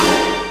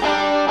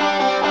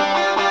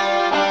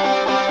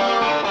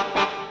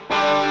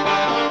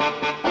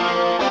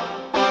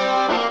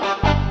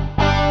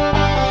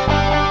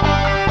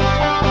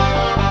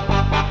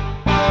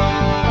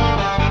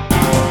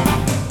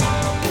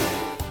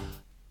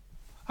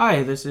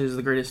Hi, this is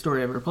The Greatest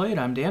Story Ever Played.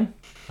 I'm Dan.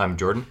 I'm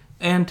Jordan.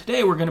 And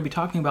today we're going to be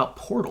talking about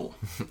Portal.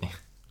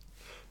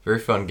 Very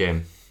fun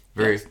game.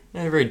 Yes.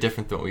 Very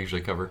different than what we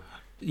usually cover.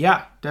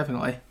 Yeah,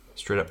 definitely.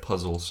 Straight up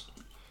puzzles.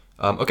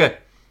 Okay.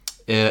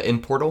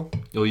 In Portal,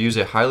 you'll use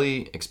a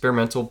highly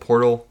experimental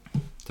portal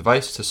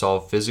device to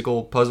solve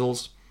physical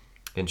puzzles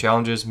and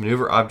challenges,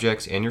 maneuver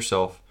objects and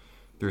yourself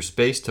through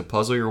space to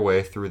puzzle your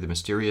way through the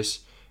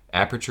mysterious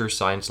Aperture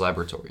Science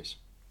Laboratories.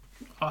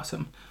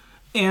 Awesome.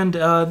 And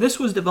this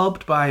was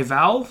developed by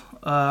Valve.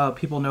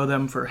 People know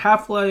them for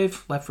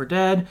Half-Life, Left 4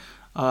 Dead.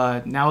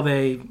 Now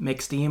they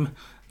make Steam.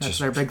 That's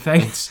their big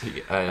thing. It's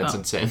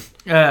insane.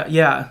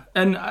 Yeah.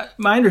 And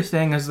my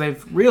understanding is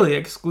they've really,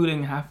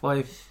 excluding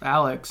Half-Life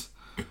Alyx,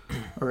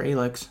 or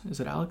Alyx. Is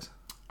it Alyx?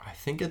 I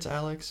think it's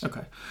Alyx.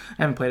 Okay. I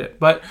haven't played it.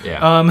 But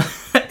yeah.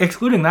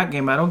 Excluding that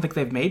game, I don't think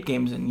they've made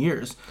games in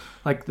years.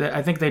 I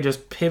think they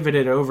just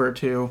pivoted over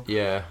to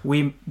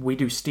we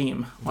do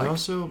Steam. They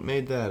also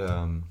made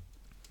that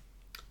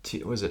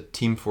was it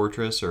Team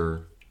Fortress,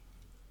 or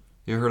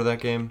you ever heard of that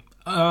game?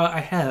 I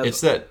have.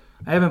 It's that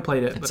I haven't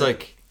played it. It's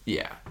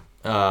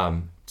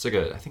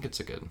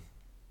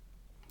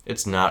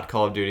it's not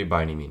Call of Duty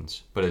by any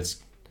means, but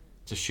it's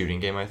a shooting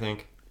game, I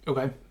think.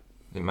 Okay.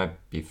 It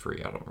might be free,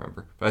 I don't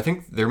remember. But I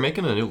think they're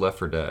making a new Left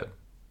 4 Dead.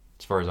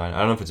 As far as I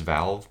don't know if it's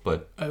Valve,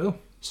 but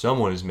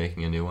someone is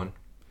making a new one.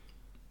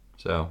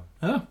 So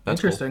that's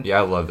interesting. Cool.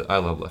 Yeah, I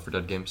love Left 4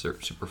 Dead games. They're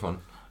super fun.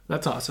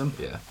 That's awesome.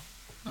 Yeah.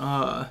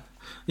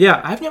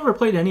 Yeah, I've never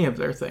played any of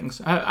their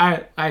things.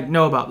 I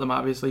know about them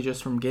obviously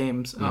just from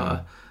games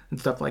and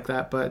stuff like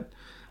that, but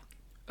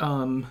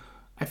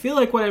I feel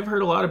like what I've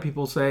heard a lot of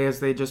people say is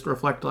they just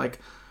reflect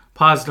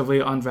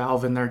positively on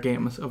Valve in their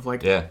games of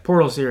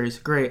Portal series,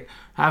 great,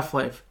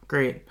 Half-Life,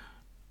 great,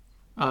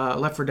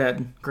 Left 4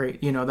 Dead,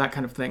 great, that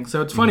kind of thing.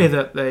 So it's funny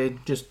that they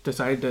just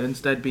decided to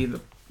instead be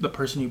the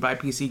person you buy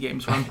PC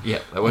games from. Yeah,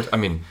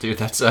 dude,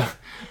 that's a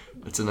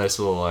nice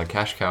little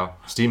cash cow.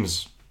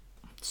 Steam's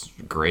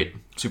great,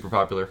 super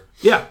popular.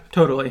 Yeah,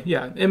 totally.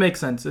 Yeah, it makes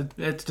sense.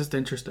 It's just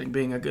interesting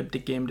being a good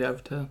game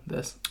dev to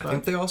this. But I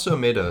think they also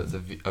made a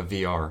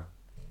VR.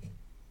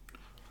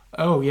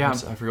 Oh yeah,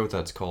 I forget what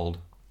that's called.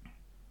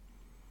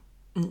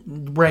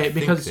 Right,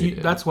 because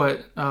that's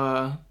what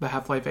the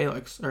Half-Life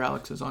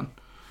Alyx is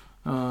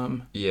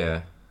on.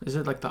 Yeah. Is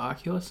it the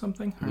Oculus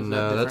something? Or is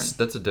no, that's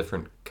a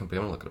different company.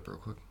 I'm gonna look it up real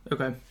quick.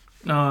 Okay.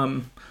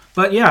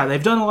 But yeah,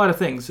 they've done a lot of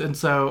things, and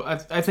so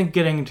I think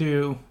getting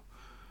to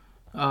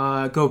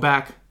go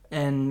back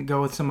and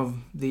go with some of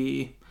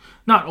the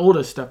not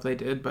oldest stuff they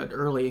did, but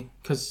early,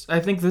 because I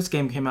think this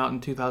game came out in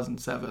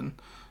 2007,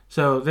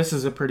 so this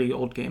is a pretty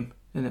old game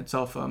in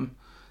itself. I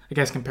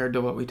guess compared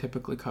to what we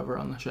typically cover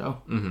on the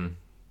show. Mm-hmm.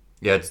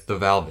 Yeah, it's the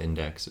Valve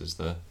Index is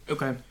the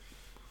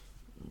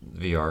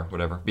VR,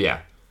 whatever.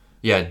 But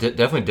yeah,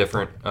 definitely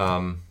different.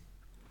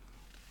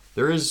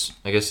 There is,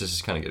 I guess this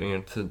is kind of getting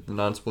into the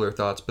non-spoiler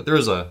thoughts, but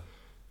there's a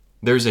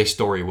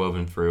story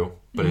woven through,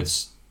 but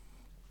it's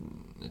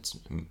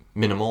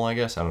minimal, I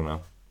guess. I don't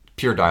know.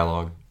 Pure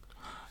dialogue.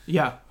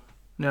 Yeah.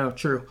 No,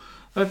 true.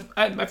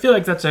 I feel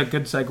like that's a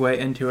good segue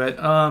into it.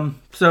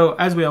 So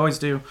as we always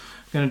do,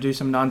 I'm going to do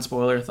some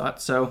non-spoiler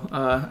thoughts. So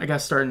I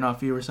guess starting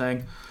off, you were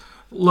saying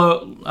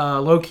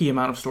low-key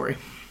amount of story.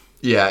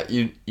 Yeah,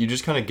 you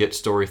just kind of get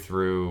story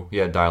through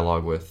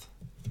dialogue with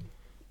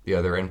the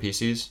other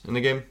NPCs in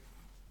the game.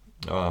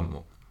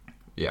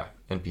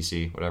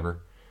 NPC, whatever.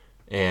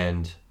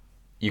 And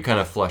you kind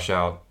of flesh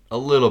out a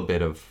little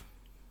bit of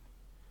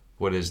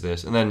what is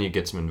this, and then you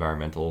get some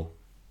environmental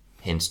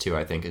hints too,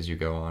 I think, as you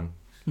go on.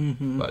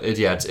 Mm-hmm. But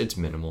it's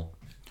minimal.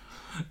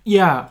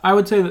 Yeah, I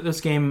would say that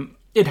this game,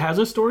 it has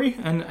a story,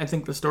 and I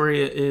think the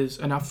story is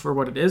enough for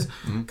what it is,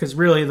 because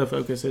really the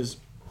focus is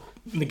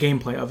the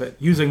gameplay of it,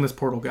 using this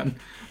portal gun.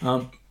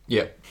 That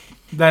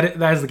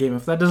is the game.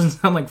 If that doesn't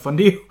sound like fun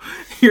to you,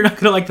 you're not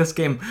going to like this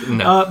game.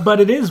 No.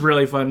 But it is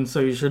really fun,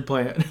 so you should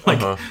play it.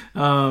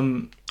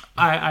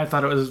 I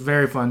thought it was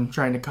very fun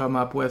trying to come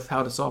up with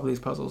how to solve these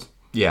puzzles.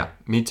 Yeah,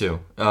 me too.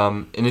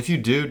 And if you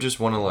do just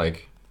want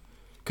to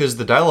because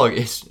the dialogue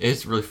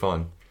is really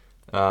fun.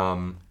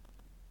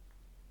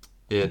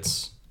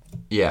 It's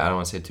I don't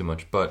want to say too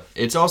much, but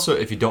it's also,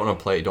 if you don't want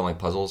to play, don't like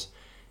puzzles,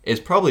 it's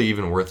probably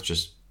even worth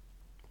just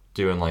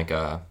doing I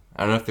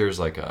don't know if there's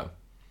a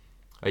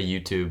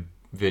YouTube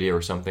video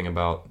or something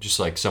about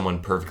just someone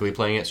perfectly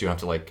playing it, so you don't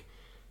have to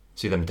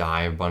see them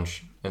die a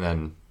bunch, and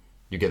then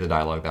you get the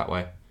dialogue that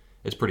way.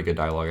 It's pretty good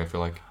dialogue, I feel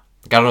like.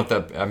 I don't know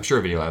if I'm sure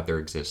a video out there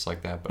exists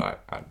like that,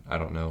 but I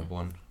don't know of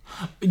one.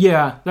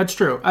 Yeah, that's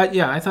true.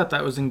 I thought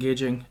that was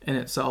engaging in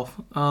itself.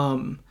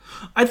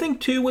 I think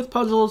too with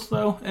puzzles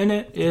though in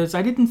it is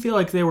I didn't feel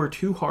like they were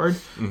too hard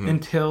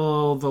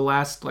until the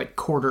last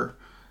quarter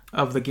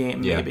of the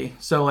game maybe.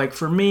 So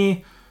for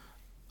me,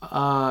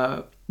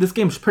 this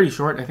game's pretty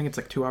short. I think it's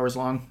 2 hours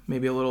long,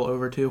 maybe a little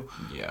over 2.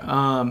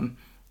 Yeah.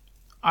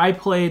 I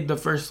played the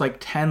first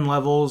 10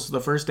 levels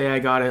the first day I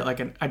got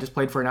it. I just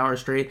played for an hour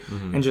straight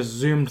and just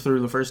zoomed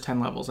through the first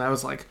 10 levels. I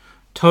was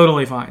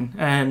totally fine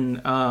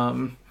and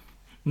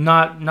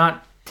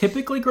not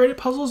typically great at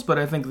puzzles, but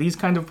I think these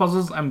kind of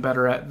puzzles I'm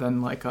better at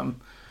than like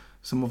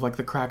some of like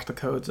the crack the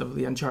codes of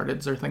the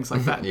Uncharted's or things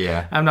like that.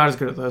 Yeah. I'm not as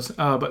good at those.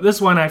 But this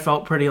one I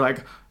felt pretty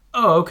like,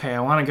 oh, okay, I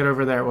want to get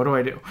over there. What do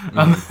I do?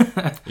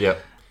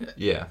 Yep.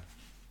 Yeah.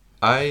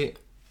 I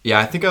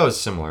think I was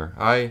similar.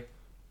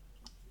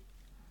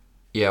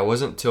 It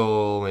wasn't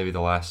till maybe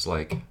the last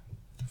like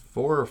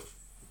 4 or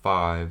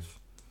 5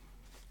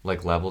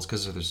 like levels,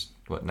 because there's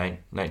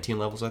 19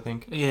 levels I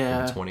think.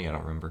 Yeah. Maybe 20, I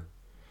don't remember.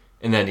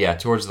 And then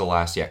towards the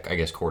last I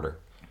guess quarter,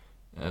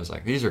 I was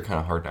like, these are kind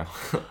of hard now.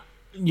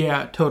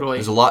 Yeah, totally.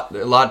 There's a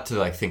lot to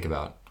like think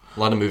about. A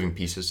lot of moving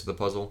pieces to the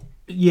puzzle.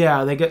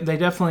 Yeah, they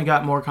definitely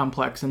got more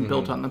complex and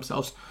built on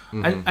themselves.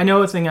 I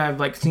know a thing I've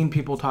like seen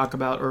people talk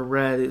about or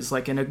read is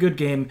like in a good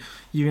game,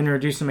 you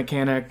introduce a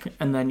mechanic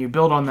and then you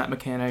build on that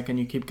mechanic and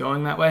you keep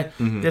going that way.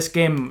 This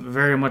game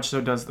very much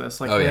so does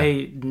this. Like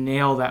they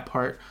nail that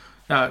part.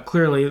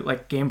 Clearly,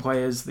 like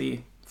gameplay is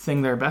the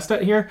thing they're best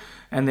at here,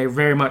 and they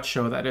very much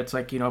show that. It's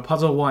like,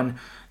 puzzle 1,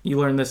 you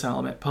learn this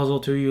element. Puzzle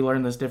 2, you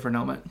learn this different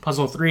element.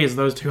 Puzzle 3 is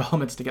those 2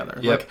 elements together.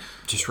 Yep. Like,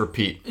 just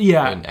repeat.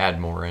 Yeah. And add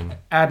more in.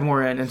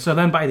 And so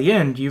then by the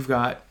end, you've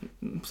got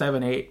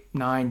 7, 8,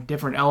 9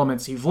 different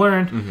elements you've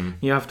learned.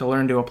 You have to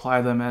learn to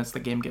apply them as the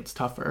game gets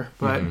tougher.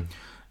 But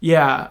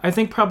yeah, I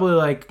think probably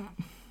like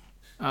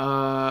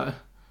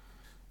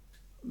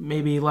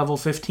maybe level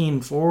 15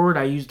 forward,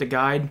 I used a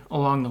guide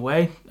along the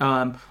way.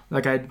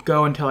 Like I'd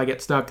go until I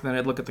get stuck, then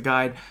I'd look at the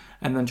guide,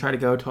 and then try to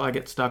go till I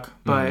get stuck.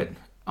 But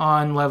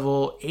on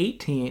level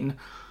 18,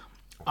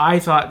 I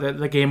thought that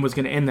the game was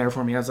going to end there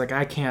for me. I was like,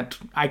 I can't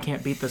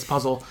beat this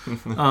puzzle.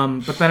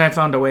 But then I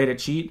found a way to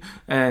cheat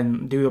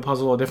and do the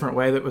puzzle a different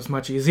way that was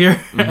much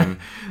easier.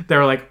 They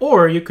were like,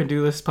 or you can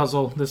do this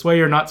puzzle this way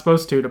you're not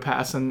supposed to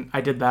pass. And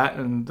I did that,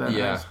 and then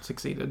I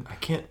succeeded. I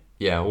can't.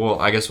 Yeah, well,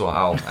 I guess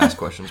I'll ask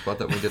questions about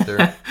that when we get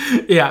there.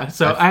 Yeah,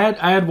 so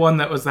I had one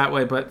that was that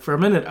way, but for a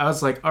minute I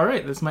was like, all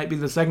right, this might be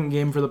the second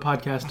game for the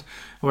podcast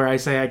where I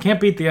say I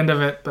can't beat the end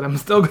of it, but I'm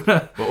still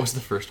gonna. What was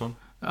the first one?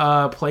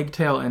 Plague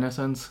Tale: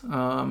 Innocence.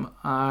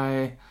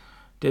 I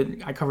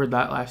covered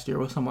that last year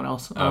with someone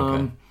else.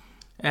 Okay.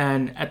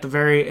 And at the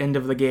very end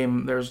of the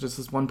game, there's just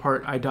this one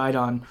part I died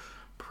on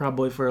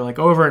probably for like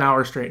over an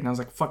hour straight, and I was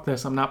like, fuck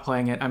this, I'm not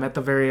playing it. I'm at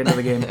the very end of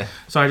the game.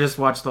 So I just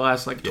watched the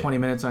last like 20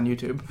 minutes on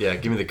YouTube. Yeah,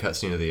 give me the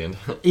cutscene at the end.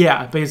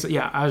 Basically,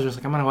 I was just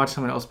like, I'm gonna watch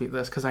someone else beat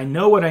this because I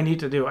know what I need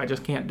to do, I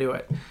just can't do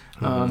it.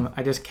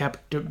 I just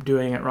kept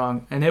doing it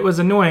wrong, and it was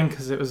annoying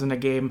because it was in a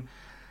game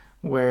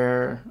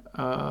where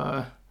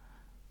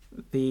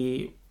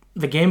the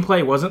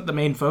gameplay wasn't the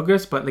main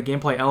focus, but the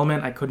gameplay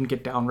element I couldn't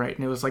get down right,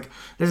 and it was like,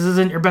 this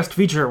isn't your best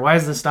feature, why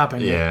is this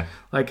stopping you?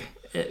 Like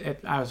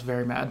I was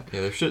very mad.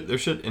 Yeah, there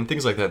should in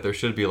things like that, there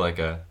should be like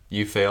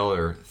you fail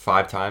or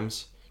 5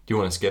 times. Do you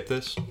want to skip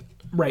this?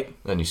 Right.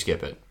 Then you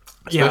skip it.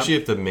 Especially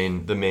if the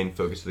main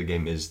focus of the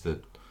game is the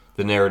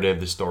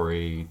narrative, the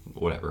story,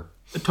 whatever.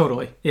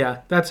 Totally.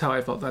 Yeah, that's how I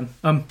felt then.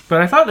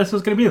 But I thought this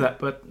was going to be that,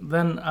 but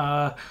then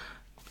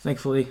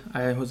thankfully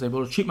I was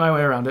able to cheat my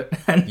way around it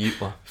and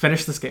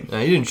finish this game. No,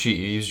 you didn't cheat.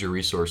 You used your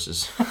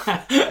resources.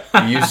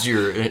 You used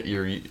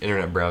your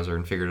internet browser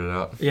and figured it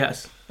out.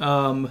 Yes.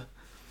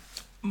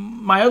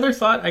 My other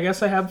thought, I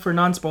guess I have for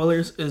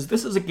non-spoilers, is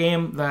this is a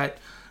game that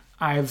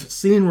I've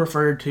seen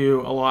referred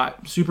to a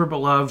lot. Super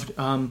beloved.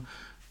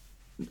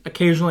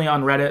 Occasionally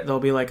on Reddit, there'll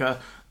be like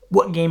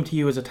what game to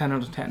you is a 10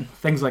 out of 10?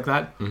 Things like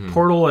that.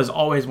 Portal is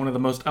always one of the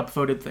most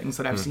upvoted things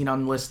that I've seen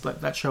on lists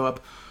that show up.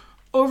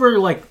 Over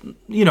like,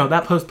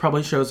 that post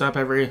probably shows up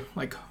every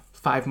like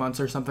 5 months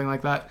or something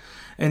like that.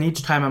 And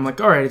each time I'm like,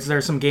 all right, there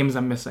are some games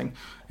I'm missing.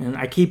 And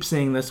I keep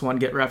seeing this one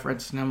get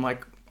referenced. And I'm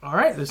like, all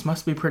right, this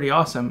must be pretty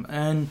awesome.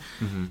 And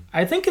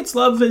I think its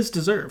love is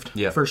deserved,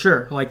 for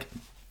sure. Like,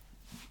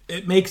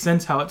 it makes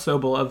sense how it's so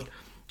beloved.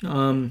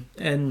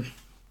 And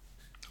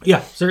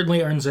yeah,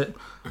 certainly earns it.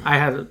 I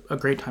had a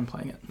great time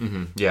playing it.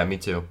 Yeah, me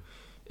too.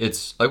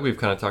 It's, like we've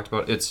kind of talked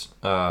about, it's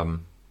a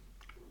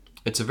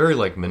very,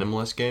 like,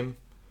 minimalist game.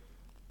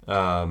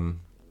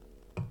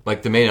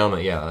 Like, the main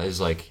element,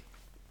 is, like,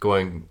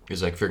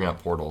 figuring out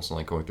portals and,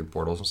 like, going through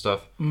portals and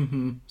stuff.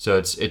 So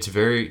it's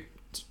very...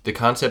 The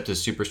concept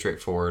is super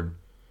straightforward.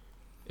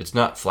 It's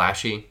not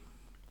flashy.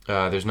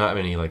 There's not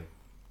many like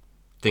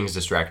things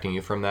distracting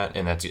you from that,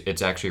 and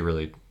it's actually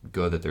really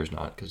good that there's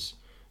not, because,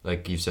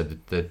 like you said,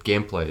 the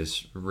gameplay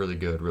is really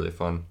good, really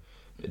fun.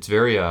 It's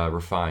very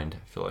refined,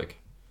 I feel like.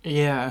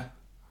 Yeah.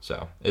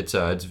 So it's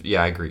I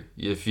agree.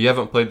 If you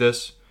haven't played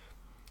this,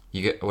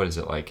 you get, what is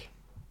it, like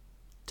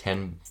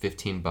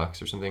 $10-15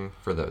 or something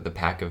for the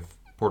pack of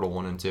Portal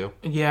 1 and 2?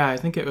 Yeah, I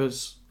think it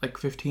was like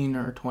 15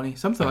 or 20,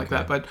 something like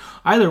that. But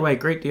either way,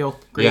 great deal.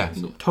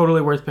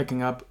 Totally worth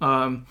picking up.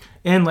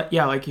 And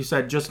like you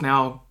said, just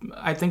now,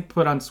 I think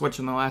put on Switch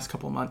in the last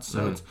couple months.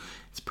 So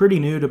it's pretty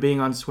new to being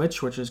on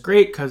Switch, which is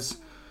great because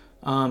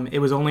it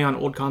was only on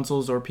old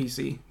consoles or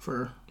PC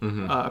for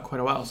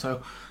quite a while.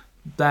 So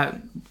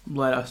that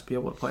let us be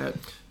able to play it.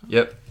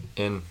 Yep.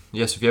 And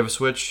yes, if you have a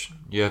Switch,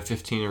 you have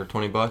 $15 or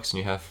 $20 and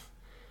you have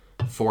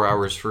 4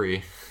 hours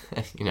free.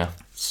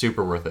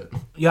 Super worth it.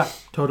 Yeah,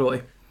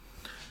 totally.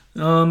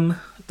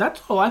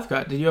 That's all I've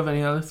got. Did you have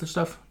any other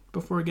stuff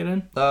before we get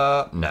in?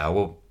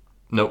 No.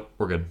 Nope,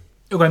 we're good.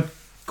 Okay,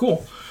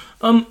 cool.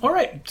 All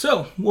right,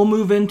 so we'll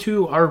move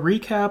into our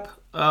recap.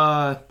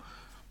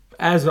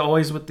 As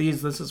always with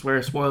these, this is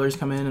where spoilers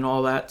come in and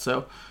all that.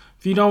 So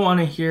if you don't want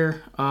to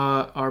hear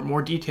our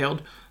more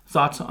detailed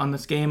thoughts on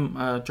this game,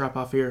 drop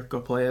off here, go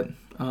play it.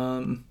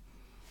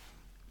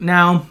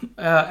 Now,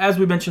 as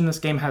we mentioned, this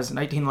game has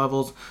 19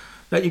 levels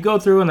that you go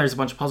through, and there's a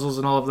bunch of puzzles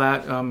and all of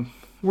that.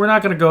 We're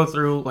not going to go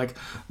through like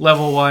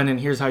level 1 and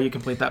here's how you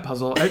complete that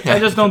puzzle. I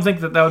just don't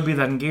think that would be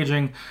that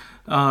engaging.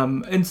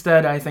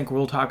 Instead, I think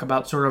we'll talk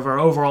about sort of our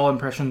overall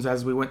impressions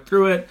as we went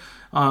through it.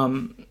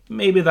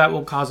 Maybe that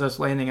will cause us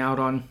landing out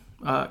on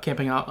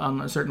camping out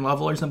on a certain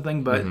level or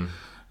something, but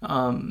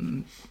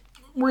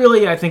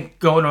really, I think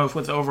going off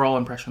with overall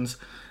impressions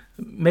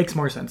makes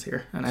more sense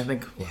here, and I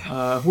think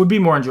would be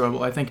more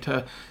enjoyable. I think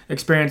to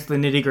experience the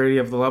nitty-gritty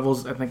of the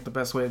levels, I think the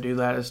best way to do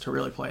that is to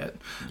really play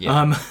it.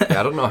 Yeah,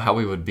 I don't know how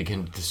we would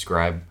begin to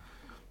describe,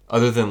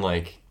 other than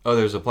like, oh,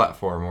 there's a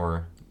platform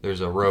or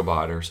there's a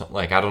robot or something.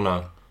 Like, I don't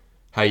know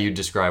how you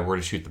describe where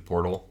to shoot the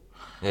portal.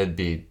 It'd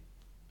be,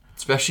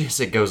 especially as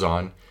it goes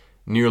on,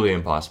 nearly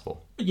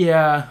impossible.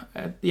 Yeah,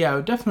 it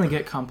would definitely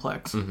get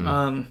complex.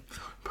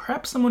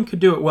 Perhaps someone could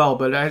do it well,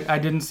 but I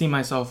didn't see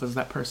myself as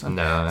that person.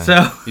 No. So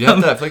I feel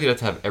like you'd have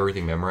to have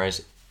everything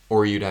memorized,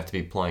 or you'd have to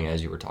be playing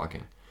as you were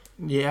talking.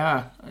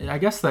 Yeah, I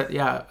guess that.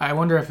 Yeah, I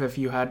wonder if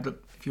you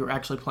were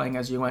actually playing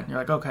as you went, and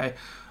you're like, okay,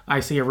 I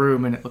see a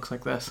room and it looks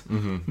like this.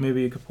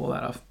 Maybe you could pull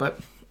that off.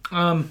 But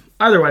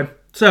either way,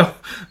 so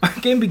our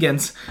game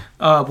begins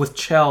with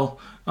Chell.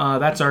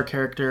 That's our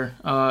character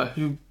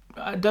who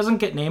doesn't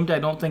get named, I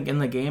don't think, in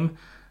the game.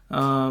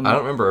 I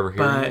don't remember ever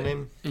hearing the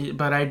name.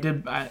 But I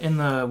did, in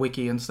the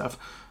wiki and stuff,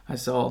 I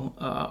saw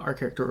our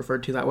character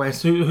referred to that way.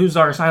 So who's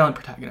our silent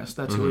protagonist.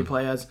 That's who we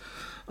play as.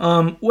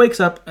 Wakes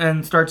up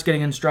and starts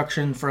getting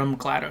instruction from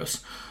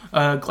GLaDOS.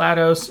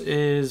 GLaDOS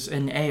is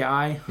an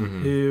AI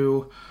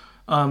who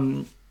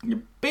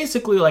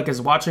basically like is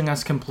watching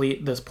us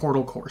complete this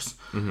portal course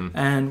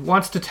and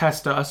wants to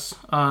test us.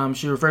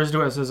 She refers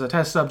to us as a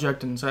test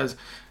subject and says,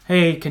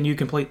 hey, can you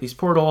complete these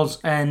portals?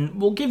 And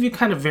we'll give you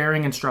kind of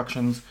varying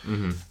instructions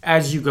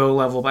as you go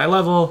level by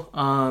level,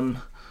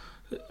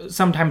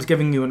 sometimes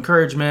giving you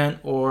encouragement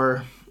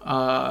or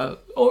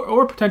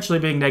potentially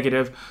being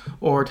negative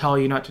or tell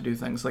you not to do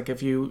things. Like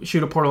if you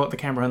shoot a portal at the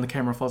camera and the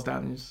camera falls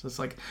down, it's just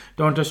like,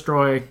 don't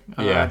destroy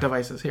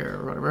devices here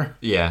or whatever.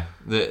 Yeah.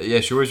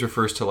 She always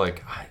refers to,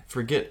 like, I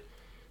forget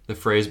the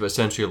phrase, but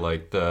essentially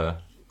like the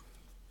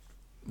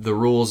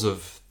rules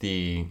of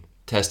the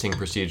testing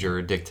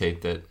procedure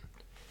dictate that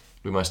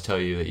we must tell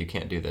you that you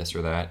can't do this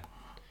or that.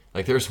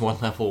 Like, there's one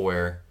level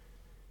where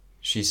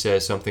she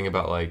says something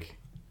about, like,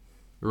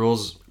 the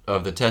rules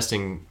of the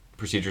testing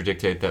procedure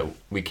dictate that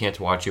we can't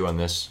watch you on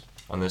this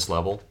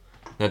level.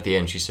 And at the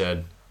end, she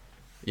said,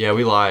 yeah,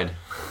 we lied.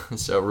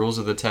 So rules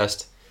of the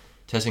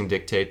testing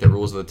dictate that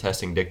rules of the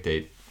testing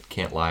dictate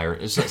can't lie,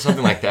 or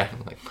something like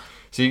that. Like,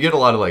 so you get a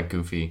lot of, like,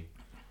 goofy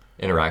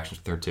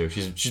interactions with her, too.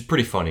 She's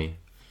pretty funny.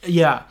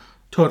 Yeah,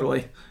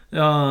 totally.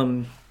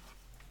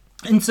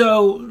 And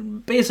so,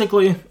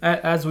 basically,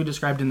 as we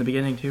described in the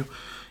beginning, too,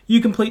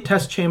 you complete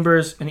test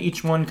chambers, and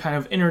each one kind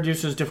of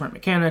introduces different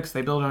mechanics.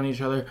 They build on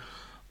each other,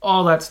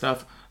 all that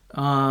stuff.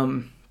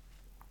 I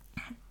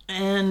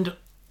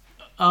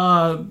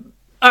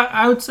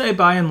would say,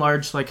 by and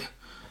large, like,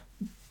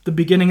 the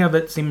beginning of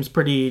it seems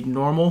pretty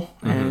normal,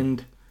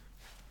 and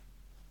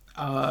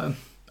I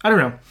don't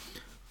know.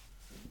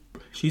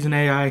 She's an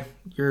AI,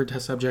 you're a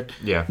test subject,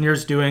 and you're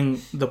just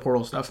doing the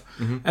portal stuff.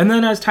 And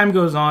then as time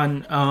goes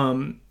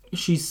on,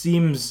 she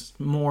seems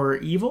more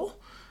evil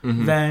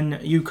than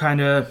you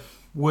kind of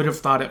would have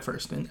thought at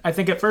first. And I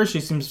think at first she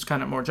seems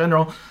kind of more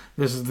general.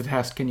 This is the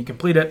test. Can you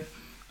complete it?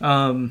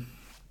 And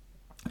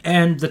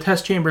the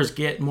test chambers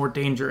get more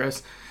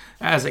dangerous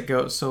as it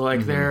goes. So,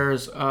 like,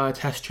 there's a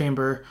test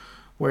chamber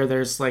where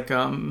there's, like,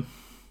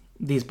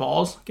 these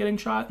balls getting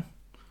shot.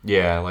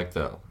 Yeah, like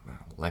the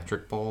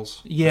electric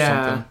balls. Yeah.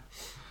 Or something.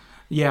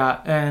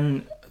 Yeah,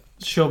 and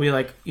she'll be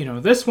like,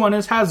 this one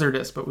is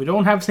hazardous, but we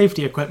don't have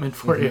safety equipment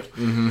for you.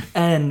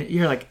 And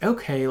you're like,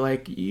 okay,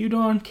 like, you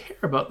don't care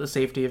about the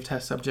safety of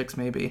test subjects,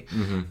 maybe.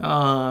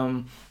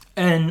 And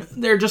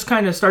there just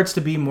kind of starts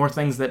to be more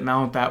things that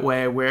mount that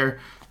way, where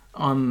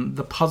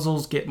the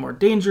puzzles get more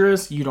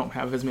dangerous. You don't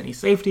have as many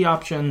safety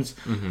options.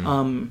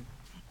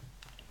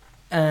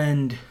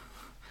 And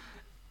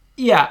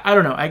yeah, I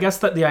don't know. I guess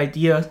that the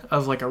idea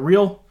of, like, a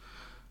real...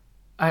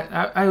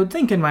 I would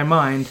think in my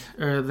mind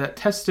that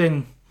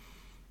testing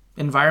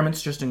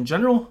environments just in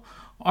general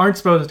aren't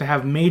supposed to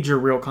have major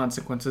real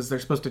consequences. They're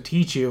supposed to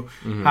teach you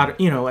how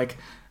to, like,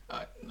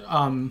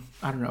 I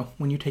don't know,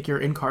 when you take your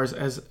in-cars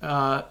as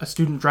a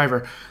student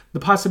driver, the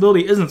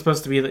possibility isn't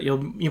supposed to be that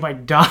you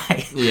might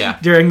die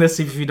during this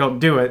if you don't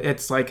do it.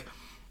 It's like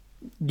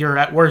your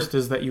at worst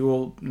is that you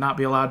will not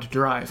be allowed to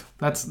drive.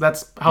 That's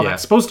how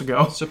that's supposed to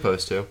go.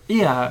 Supposed to.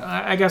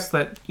 Yeah, I guess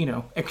that,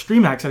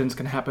 extreme accidents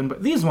can happen,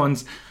 but these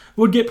ones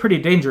would get pretty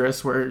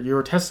dangerous where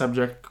your test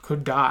subject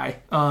could die.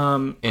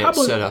 And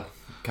it's set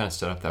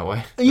up that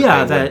way.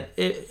 Yeah,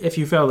 if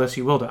you fail this,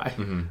 you will die.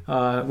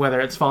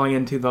 Whether it's falling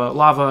into the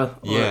lava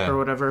or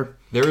whatever.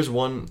 There is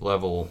one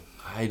level,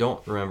 I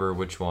don't remember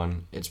which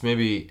one. I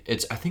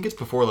think it's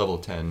before level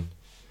 10.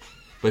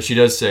 But she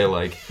does say,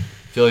 like,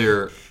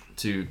 failure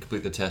to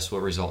complete the test will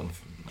result in,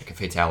 like, a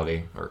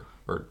fatality or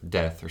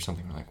death or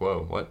something. I'm like,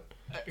 whoa, what?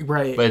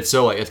 Right. But it's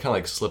so, like, it's kind of,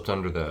 like, slipped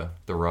under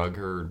the rug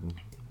or...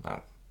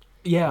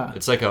 Yeah.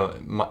 It's like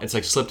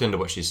slipped into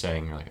what she's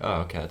saying. You're like,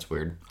 oh, okay, that's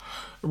weird.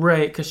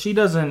 Right, because she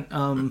doesn't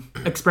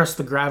express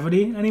the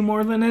gravity any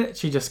more than it.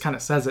 She just kind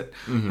of says it.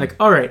 Like,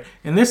 all right,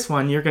 in this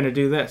one, you're going to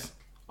do this.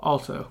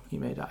 Also, you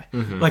may die.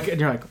 Like, and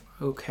you're like,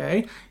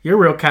 okay, you're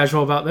real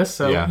casual about this.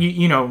 So,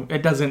 you know,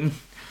 it doesn't...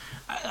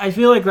 I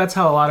feel like that's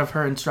how a lot of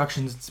her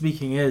instructions and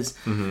speaking is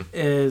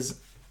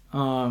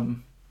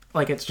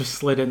like it's just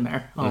slid in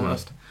there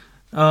almost.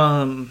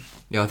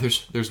 Yeah,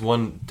 there's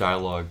one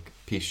dialogue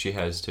piece she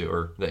has too,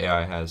 or the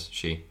AI has,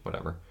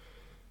 whatever.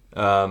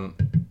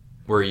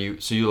 Where you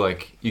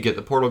get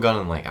the portal gun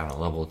in, like, I don't know,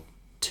 level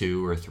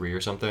 2 or 3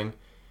 or something.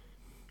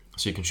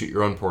 So you can shoot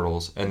your own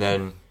portals, and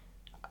then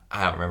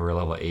I don't remember,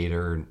 level 8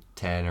 or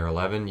 10 or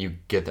 11, you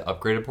get the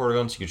upgraded portal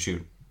gun, so you can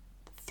shoot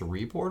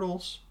 3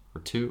 portals or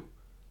 2.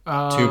 2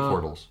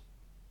 portals.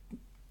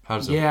 How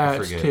does it? Yeah,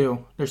 it's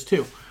 2. There's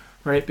 2,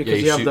 right?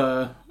 Because you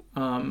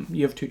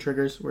have 2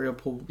 triggers where you'll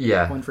pull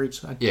one for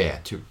each side. Yeah,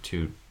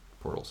 two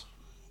portals.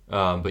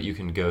 But you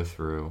can go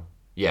through.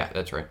 Yeah,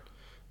 that's right.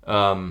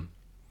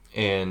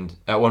 And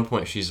at one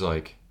point she's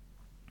like,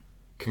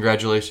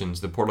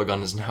 "Congratulations, the portal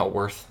gun is now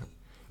worth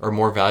or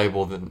more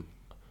valuable than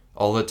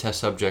all the test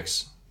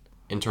subjects'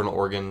 internal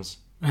organs,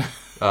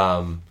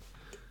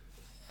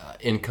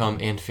 income,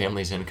 and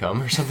family's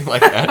income," or something like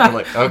that. I'm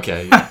like,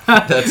 okay,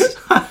 that's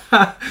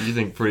you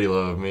think pretty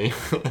low of me.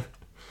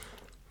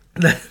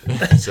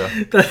 So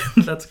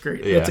that's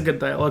great. Yeah. That's a good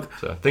dialogue.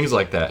 So things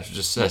like that. She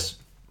just says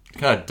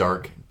kind of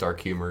dark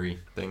humory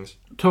things.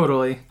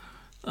 Totally.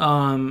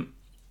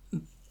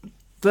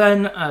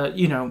 Then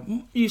you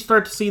know, you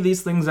start to see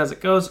these things as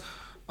it goes.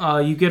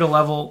 You get a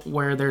level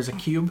where there's a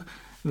cube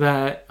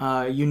that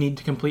you need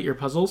to complete your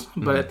puzzles.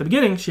 But at the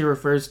beginning, she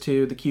refers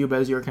to the cube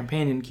as your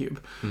companion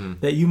cube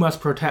that you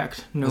must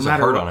protect no matter what. It has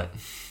a heart on it.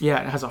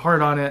 Yeah, it has a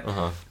heart on it.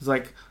 It's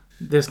like,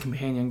 this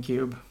companion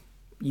cube,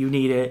 you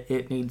need it.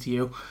 It needs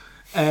you.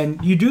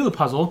 And you do the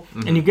puzzle,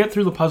 and you get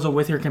through the puzzle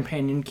with your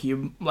companion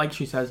cube, like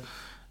she says.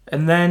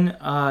 And then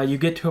you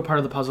get to a part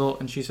of the puzzle,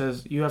 and she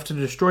says, you have to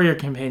destroy your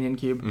companion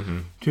cube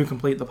to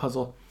complete the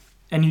puzzle.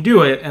 And you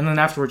do it, and then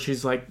afterwards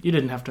she's like, you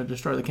didn't have to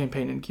destroy the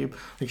companion cube.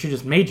 Like, she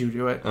just made you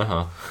do it.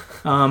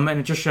 And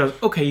it just shows,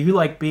 okay, you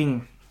like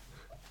being...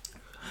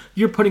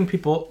 You're putting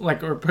people,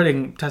 like, or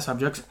putting test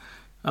subjects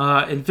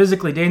in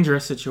physically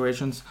dangerous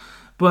situations,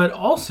 but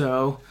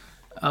also,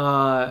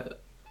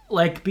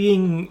 like,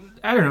 being,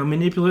 I don't know,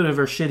 manipulative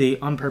or shitty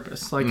on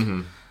purpose. Like...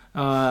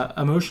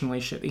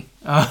 emotionally shitty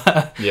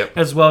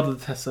as well to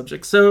the test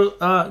subject. So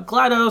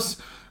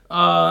GLaDOS,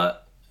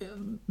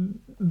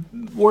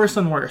 worse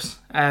and worse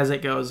as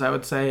it goes, I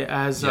would say,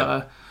 as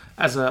a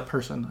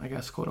person, I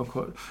guess, quote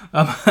unquote.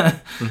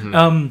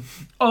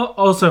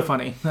 Also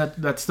funny.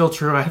 That's still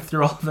true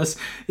through all of this,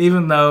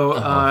 even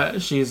though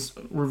she's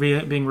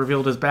being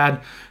revealed as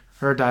bad.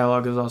 Her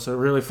dialogue is also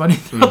really funny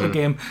throughout the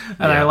game,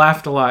 and I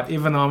laughed a lot,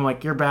 even though I'm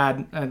like, you're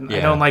bad, and I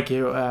don't like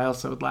you. I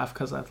also would laugh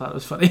because I thought it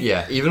was funny.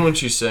 Yeah, even when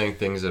she's saying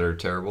things that are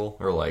terrible,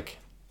 or like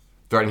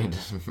threatening to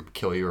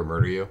kill you or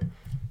murder you,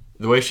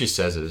 the way she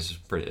says it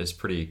is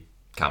pretty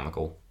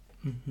comical.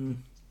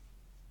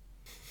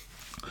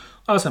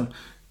 Awesome.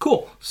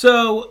 Cool.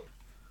 So,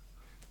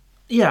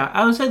 yeah,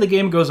 I would say the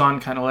game goes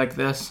on kind of like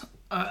this.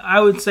 I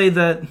would say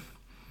that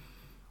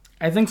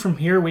I think from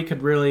here we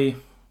could really...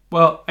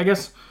 Well, I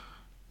guess...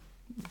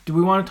 Do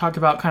we want to talk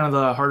about kind of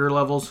the harder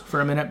levels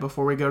for a minute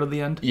before we go to the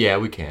end? Yeah,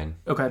 we can.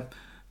 Okay.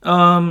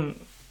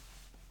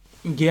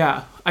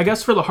 Yeah, I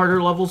guess for the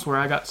harder levels where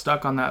I got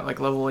stuck on that, like,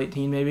 level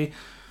 18 maybe,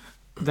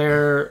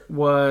 there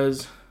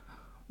was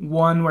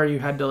one where you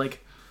had to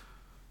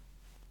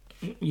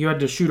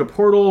shoot a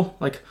portal,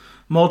 like,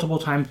 multiple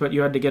times, but you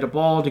had to get a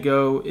ball to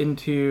go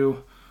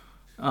into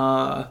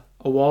a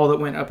wall that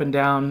went up and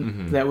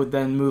down that would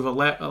then move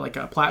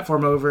a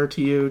platform over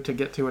to you to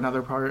get to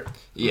another part.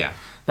 Yeah.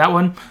 That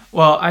one.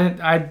 Well,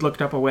 I looked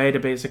up a way to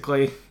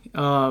basically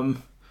do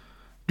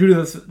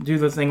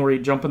the thing where you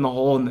jump in the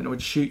hole and then it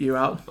would shoot you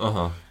out.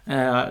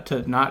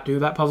 To not do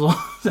that puzzle.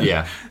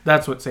 Yeah.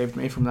 That's what saved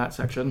me from that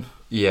section.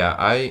 Yeah,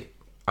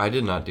 I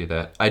did not do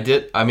that.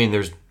 I mean,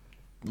 there's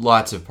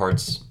lots of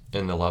parts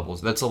in the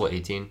levels. That's level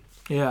 18.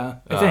 Yeah,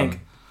 I think.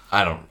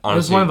 I don't, honestly. It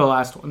was one of the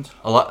last ones.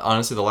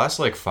 Honestly, the last,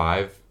 like,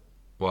 5,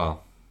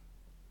 well,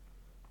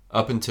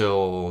 up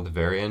until the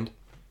very end,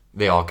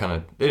 they all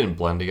they didn't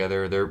blend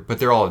together. But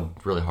they're all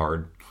really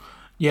hard.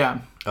 Yeah.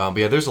 But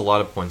yeah, there's a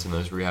lot of points in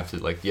those where you have to,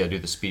 like, do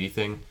the speedy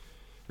thing.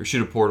 Or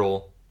shoot a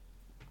portal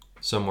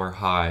somewhere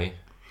high.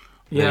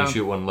 And then you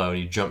shoot one low, and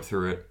you jump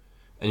through it.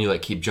 And you,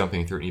 like, keep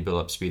jumping through it, and you build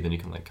up speed, then you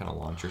can, like, kind of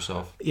launch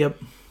yourself. Yep.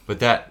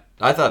 But that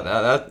I thought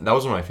that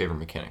was one of my favorite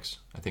mechanics,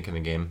 I think, in the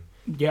game.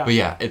 Yeah. But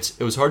yeah, it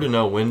was hard to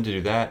know when to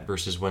do that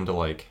versus when to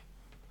like.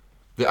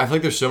 I feel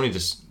like there's so many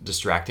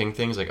distracting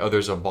things. Like, oh,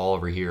 there's a ball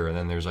over here, and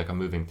then there's like a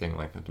moving thing.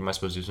 Like, am I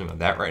supposed to do something like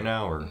that right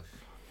now? Or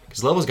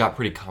because levels got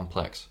pretty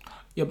complex.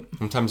 Yep.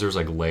 Sometimes there's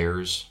like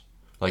layers.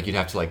 Like you'd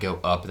have to like go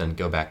up and then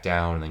go back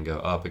down and then go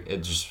up. It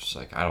just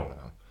like I don't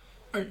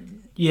know.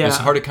 Yeah.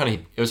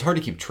 It was hard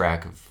to keep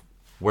track of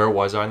where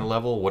was I on the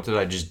level, what did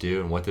I just do,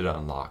 and what did I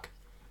unlock.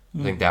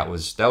 I think that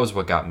was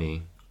what got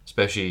me,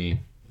 especially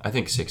I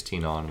think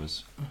 16 on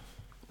was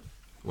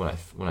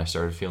when I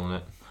started feeling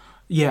it.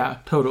 Yeah,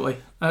 totally.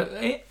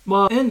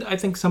 Well, and I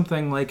think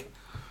something like,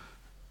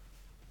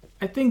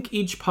 I think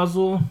each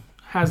puzzle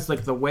has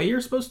like the way you're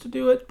supposed to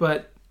do it,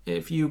 but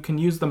if you can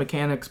use the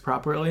mechanics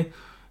properly,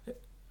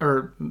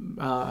 or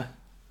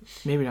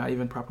maybe not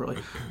even properly,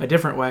 a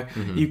different way,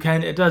 you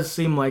can. It does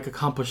seem like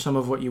accomplish some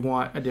of what you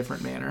want a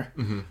different manner.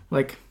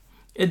 Like,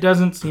 it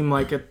doesn't seem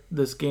like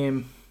this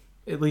game,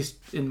 at least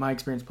in my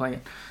experience playing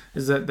it,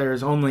 is that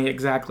there's only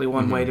exactly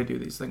one way to do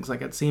these things.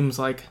 Like, it seems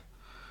like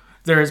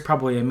there is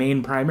probably a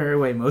main primary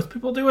way most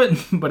people do it,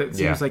 but it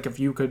seems like if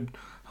you could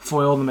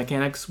foil the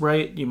mechanics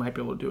right, you might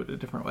be able to do it a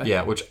different way.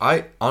 Yeah, which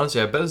I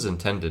bet is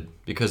intended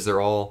because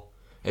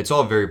it's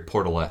all very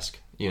Portal-esque.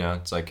 You know,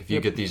 it's like if you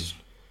get these,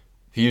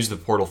 if you use the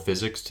Portal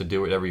physics to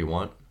do whatever you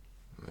want,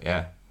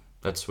 yeah,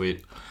 that's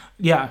sweet.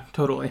 Yeah,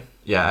 totally.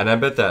 Yeah, and I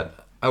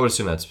would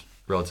assume that's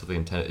relatively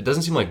intended. It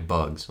doesn't seem like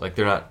bugs. Like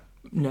they're not.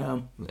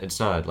 No. It's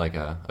not like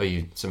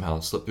you somehow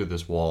slipped through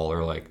this wall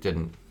or like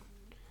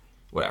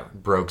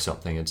broke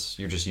something.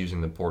 You're just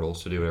using the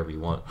portals to do whatever you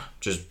want.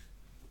 Just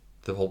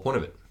the whole point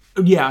of it.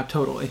 Yeah,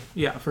 totally.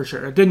 Yeah, for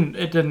sure. It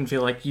didn't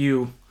feel like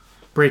you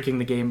breaking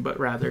the game, but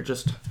rather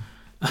just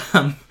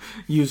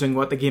using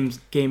what the game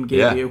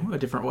gave you a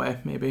different way,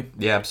 maybe.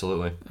 Yeah,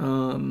 absolutely.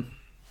 All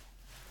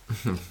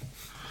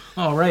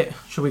right.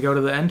 Should we go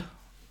to the end,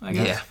 I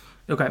guess?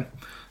 Yeah. Okay.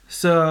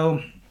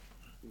 So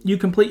you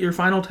complete your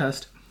final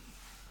test,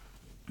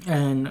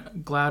 and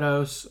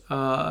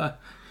GLaDOS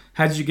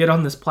has you get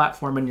on this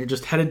platform, and you're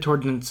just headed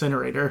toward an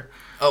incinerator.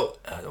 Oh,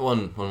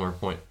 one more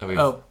point.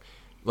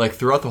 Like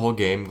throughout the whole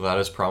game,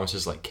 GLaDOS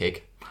promises like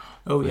cake.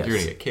 Oh, like, yes. You're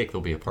gonna get cake.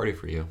 There'll be a party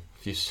for you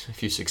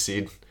if you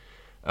succeed.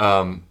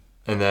 And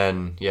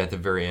then at the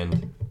very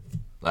end,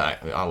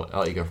 I'll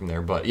let you go from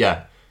there. But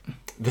yeah,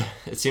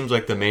 it seems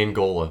like the main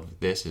goal of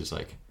this is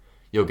like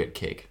you'll get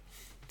cake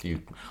if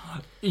you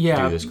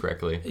do this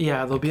correctly.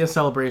 Yeah, there'll be a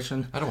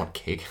celebration. I don't want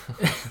cake.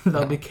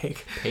 There'll be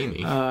cake. Pay me.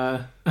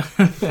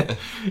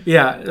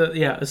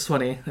 Yeah, it's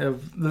funny.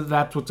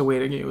 That's what's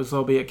awaiting you. Is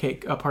there'll be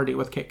a party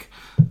with cake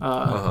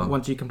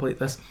once you complete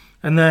this,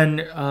 and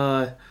then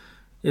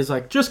is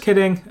like, just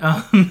kidding.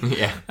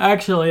 Yeah.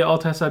 Actually, all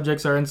test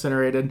subjects are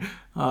incinerated.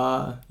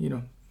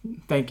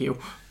 Thank you,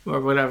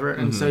 or whatever.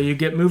 And so you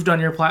get moved on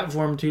your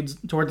platform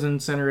towards an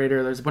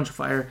incinerator. There's a bunch of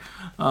fire,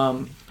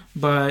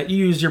 but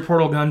you use your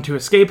portal gun to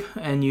escape,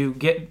 and you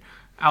get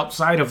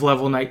outside of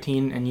level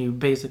 19, and you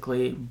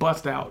basically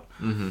bust out.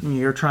 And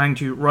you're trying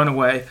to run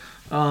away,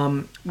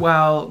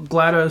 while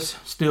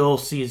GLaDOS still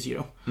sees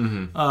you.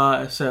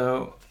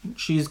 So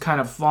she's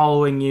kind of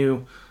following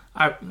you.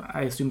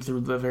 I assume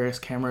through the various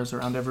cameras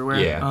around everywhere.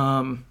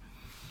 Yeah.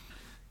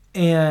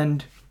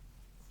 And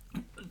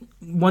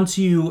once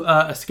you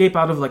escape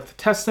out of like the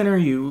test center,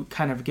 you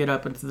kind of get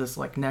up into this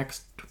like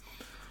next,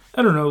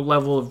 I don't know,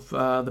 level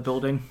of the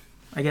building,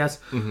 I guess.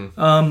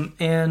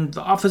 And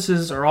the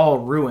offices are all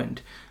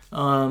ruined.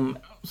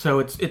 So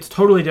it's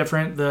totally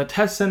different. The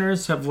test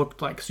centers have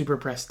looked like super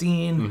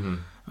pristine.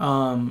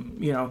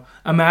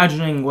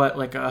 Imagining what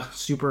like a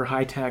super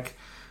high tech,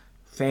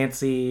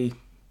 fancy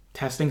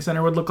testing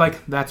center would look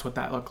like. That's what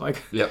that looked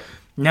like. Yep.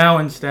 Now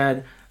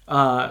instead,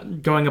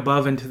 going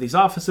above into these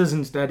offices,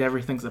 instead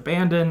everything's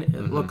abandoned.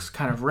 It looks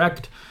kind of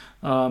wrecked.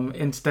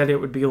 Instead, it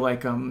would be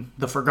like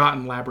the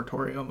Forgotten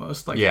Laboratory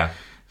almost, like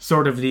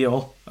sort of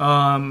deal.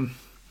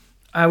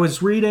 I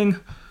was reading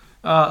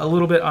a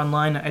little bit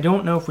online. I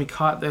don't know if we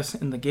caught this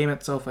in the game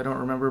itself. I don't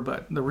remember,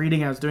 but the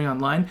reading I was doing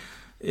online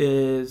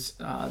is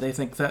they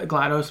think that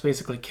GLaDOS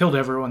basically killed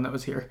everyone that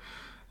was here.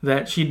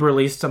 That she'd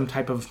released some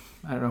type of,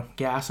 I don't know,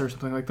 gas or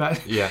something like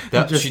that. Yeah,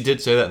 she did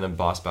say that in the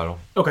boss battle.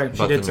 Okay,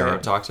 she did say that.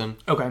 About the neurotoxin.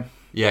 Okay.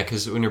 Yeah,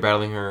 because when you're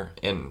battling her,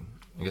 and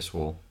I guess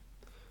we'll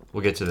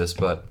get to this,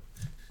 but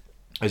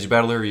as you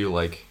battle her, you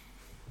like,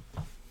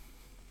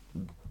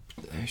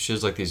 she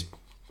has like these,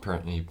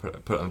 you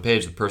put on the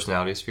page, the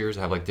personality spheres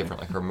have like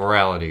different, like her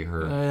morality,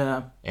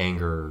 her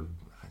anger,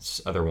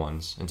 other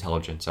ones,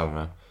 intelligence, I don't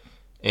know.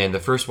 And the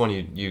first one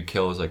you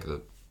kill is like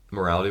the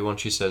morality one.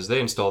 She says, they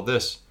installed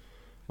this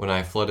when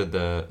I flooded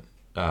the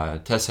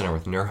test center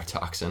with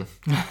neurotoxin.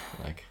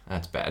 Like,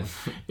 that's bad.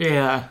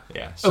 Yeah.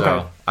 Yeah.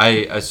 So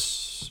okay.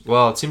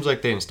 It seems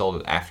like they installed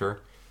it after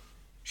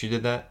she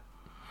did that.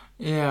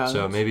 Yeah.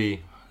 So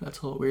maybe that's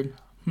a little weird.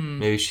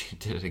 Maybe she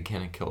did it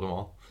again and killed them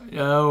all.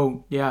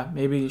 Oh, yeah.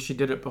 Maybe she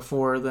did it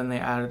before, then they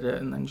added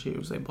it, and then she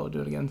was able to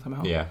do it again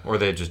somehow. Yeah, or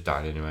they just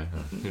died anyway.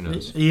 Who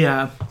knows?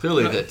 Yeah.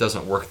 Clearly, that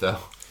doesn't work though.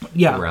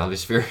 Yeah. The reality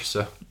sphere.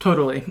 So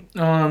totally.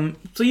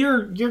 So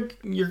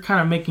you're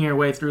kind of making your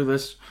way through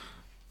this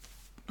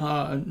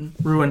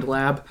ruined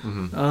lab.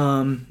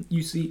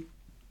 You see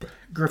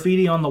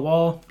graffiti on the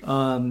wall.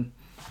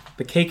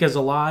 The cake is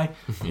a lie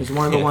is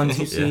one of the ones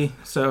you see.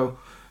 So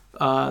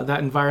that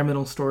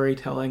environmental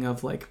storytelling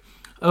of like,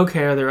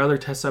 okay, are there other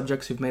test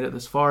subjects who've made it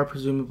this far,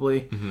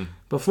 presumably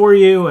before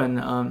you, and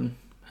I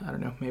don't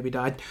know, maybe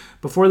died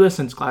before this,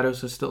 since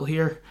GLaDOS is still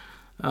here.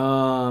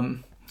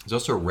 There's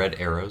also red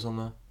arrows on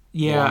the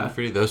wall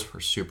graffiti. Those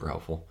were super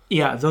helpful.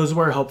 Yeah, those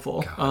were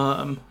helpful.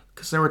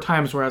 Because there were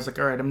times where I was like,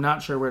 all right, I'm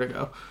not sure where to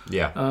go.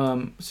 Yeah.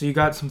 So you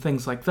got some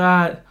things like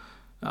that.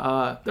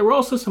 There were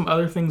also some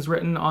other things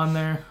written on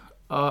there,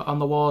 on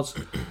the walls.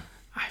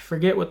 I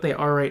forget what they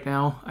are right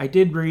now. I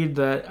did read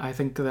that I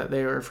think that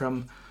they are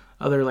from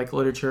other like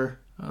literature.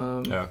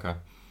 Okay.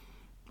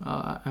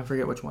 I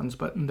forget which ones,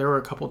 but there were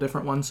a couple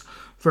different ones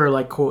for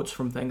like quotes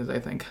from things, I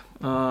think.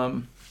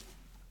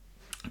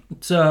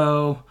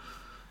 So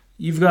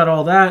you've got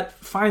all that.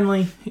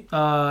 Finally,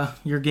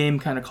 your game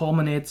kind of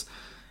culminates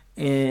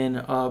in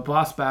a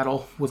boss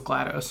battle with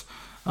GLaDOS.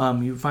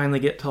 You finally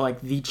get to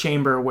like the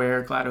chamber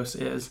where GLaDOS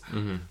is.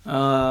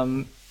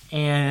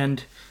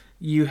 And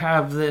you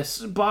have this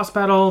boss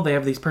battle. They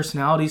have these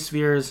personality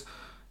spheres.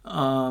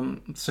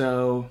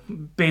 So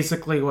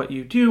basically what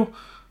you do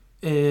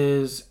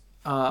is,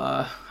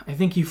 I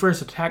think you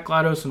first attack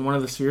GLaDOS and one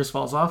of the spheres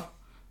falls off,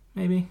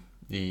 maybe?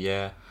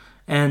 Yeah.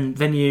 And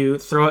then you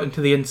throw it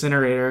into the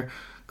incinerator.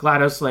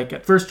 GLaDOS, like,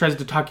 at first tries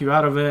to talk you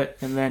out of it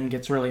and then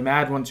gets really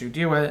mad once you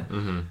do it.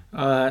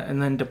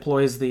 And then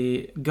deploys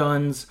the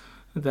guns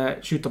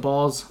that shoot the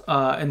balls.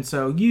 And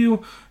so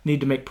you need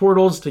to make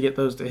portals to get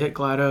those to hit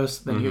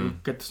GLaDOS. Then you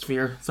get the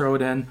sphere, throw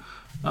it in.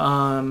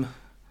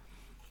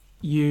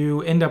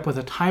 You end up with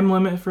a time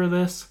limit for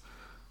this.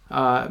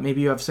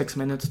 Maybe you have 6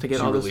 minutes to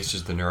get all this.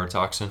 Releases the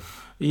neurotoxin.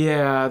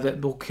 Yeah,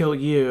 that will kill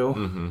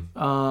you.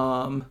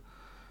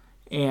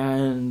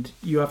 And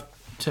you have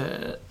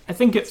to, I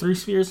think, get 3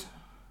 spheres,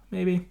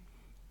 maybe.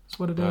 That's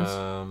what it is.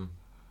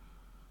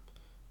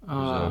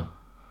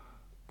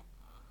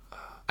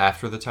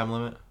 After the time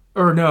limit?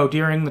 Or no,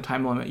 during the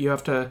time limit. You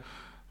have to,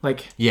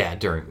 like... Yeah,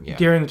 during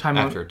the time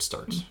limit. After it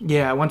starts.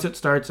 Yeah, once it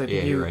starts, I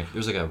think you're right.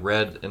 There's like a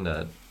red and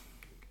a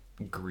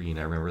green.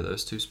 I remember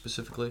those two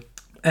specifically.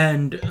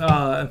 And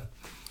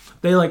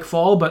they like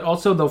fall, but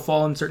also they'll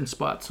fall in certain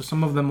spots. So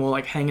some of them will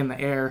like hang in the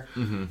air,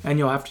 and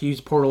you'll have to use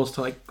portals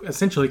to like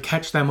essentially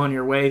catch them on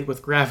your way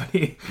with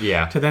gravity.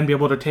 Yeah. To then be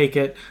able to take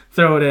it,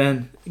 throw it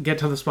in, get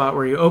to the spot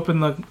where you open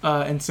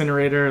the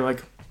incinerator,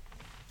 like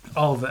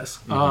all of this.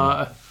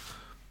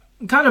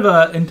 Kind of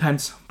a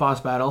intense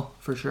boss battle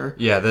for sure.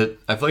 Yeah,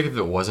 I feel like if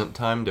it wasn't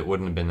timed, it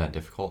wouldn't have been that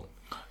difficult.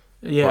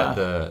 Yeah.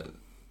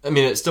 But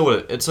it still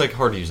would. It's like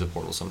hard to use the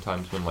portal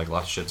sometimes when like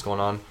lots of shit's going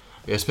on.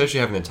 Yeah, especially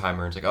having the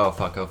timer. It's like, oh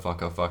fuck,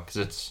 because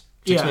it's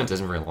 6 minutes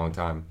isn't a very long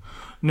time.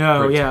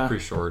 No, it's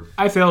pretty short.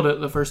 I failed it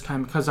the first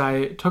time because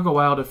I took a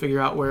while to figure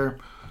out where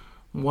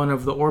one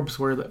of the orbs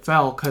were that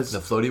fell. Cause the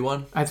floaty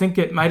one? I think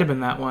it might have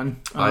been that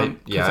one. I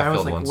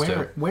was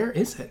like, where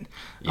is it?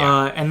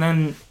 Yeah. And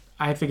then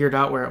I figured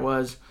out where it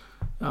was.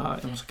 And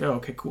I was like, oh,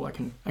 okay, cool. I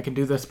can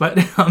do this. But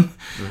it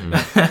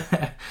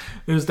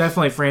was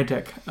definitely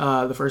frantic.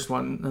 The first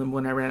one,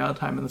 when I ran out of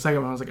time, and the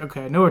second one, I was like,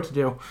 okay, I know what to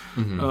do.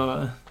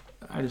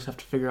 I just have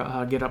to figure out how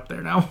to get up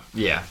there now.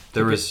 Yeah,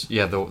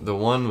 the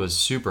one was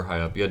super high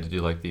up. You had to do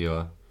like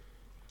the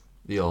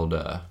old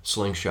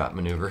slingshot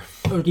maneuver.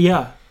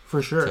 Yeah,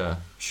 for sure. To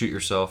shoot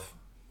yourself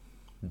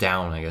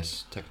down, I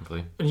guess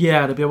technically.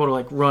 Yeah, to be able to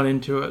like run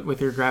into it with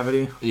your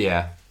gravity.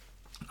 Yeah.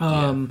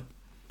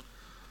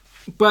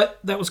 But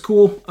that was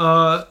cool.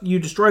 You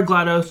destroy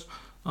GLaDOS.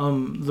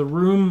 The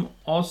room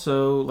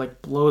also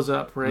like blows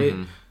up, right?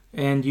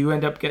 And you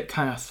end up get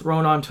kind of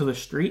thrown onto the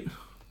street.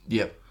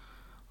 Yep.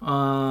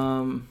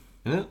 And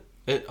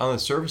it on the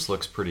surface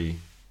looks pretty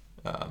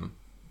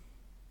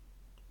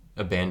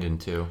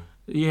abandoned too.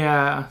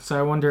 Yeah. So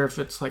I wonder if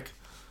it's like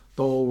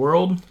the whole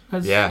world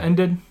has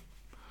ended.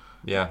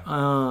 Yeah.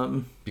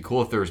 Be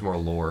cool if there was more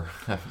lore.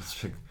 It's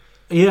pretty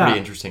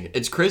interesting.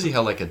 It's crazy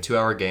how like a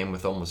 2-hour game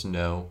with almost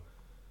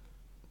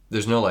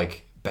there's no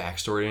like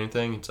backstory or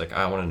anything. It's like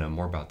I want to know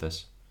more about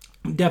this.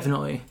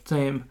 Definitely.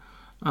 Same.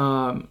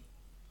 I'm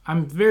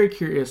very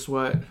curious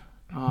what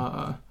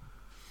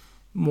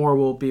more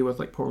will be with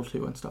like Portal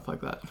 2 and stuff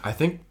like that. I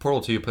think Portal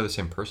 2 you play the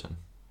same person.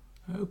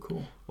 Oh,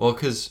 cool. Well,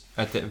 because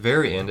at the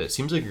very end, it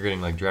seems like you're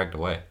getting like dragged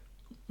away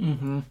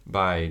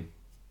by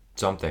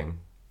something,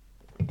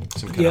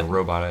 some kind of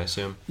robot, I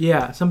assume.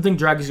 Yeah, something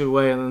drags you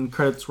away, and then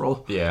credits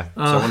roll. Yeah.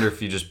 So I wonder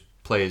if you just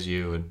play as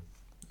you, and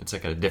it's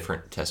like a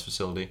different test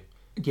facility.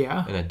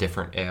 Yeah. And a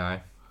different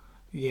AI.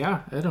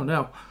 Yeah, I don't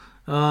know.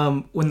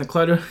 When the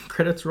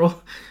credits roll,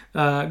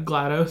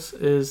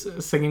 GLaDOS is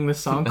singing this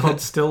song called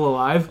 "Still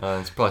Alive."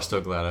 It's probably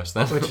still GLaDOS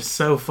then, which is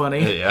so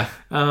funny. Yeah.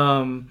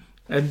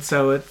 And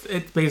so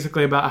it's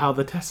basically about how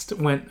the test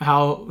went,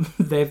 how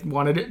they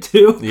wanted it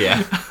to.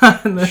 Yeah.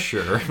 And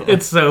Sure.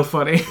 It's so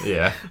funny.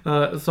 Yeah.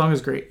 The song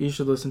is great. You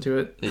should listen to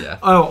it. Yeah.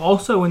 Oh,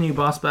 also when you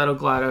boss battle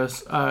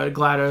GLaDOS,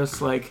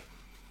 GLaDOS like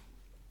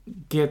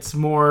gets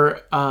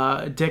more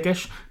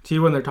dickish to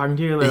you when they're talking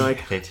to you. They're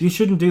like, you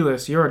shouldn't do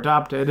this. You're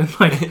adopted, and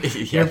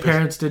like your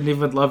parents didn't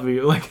even love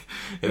you. Like,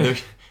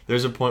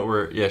 there's a point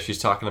where she's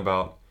talking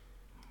about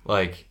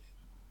like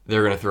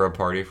they're gonna throw a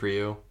party for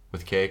you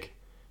with cake,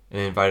 and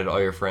they invited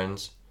all your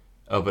friends.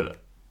 Oh, but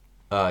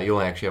you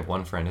only actually have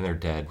one friend, and they're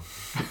dead.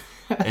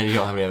 And you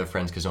don't have any other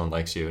friends because no one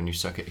likes you, and you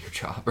suck at your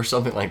job, or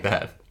something like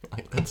that.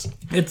 Like it's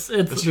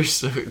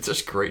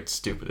just great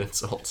stupid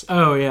insults.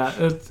 Oh yeah,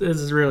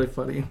 it's really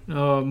funny.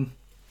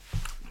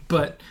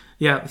 But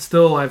yeah,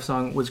 Still Alive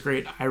song was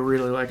great. I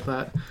really like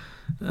that.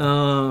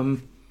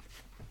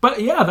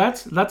 But yeah,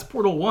 that's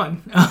Portal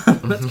 1.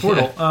 That's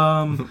Portal.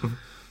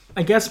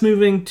 I guess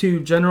moving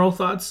to general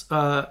thoughts.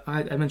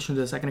 I mentioned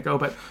it a second ago,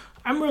 but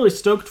I'm really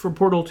stoked for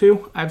Portal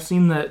 2. I've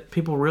seen that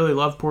people really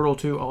love Portal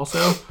 2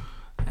 also.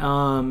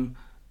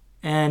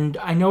 And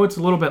I know it's a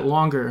little bit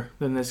longer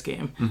than this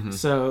game. Mm-hmm.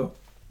 So,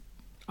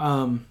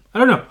 I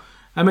don't know.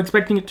 I'm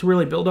expecting it to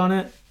really build on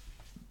it,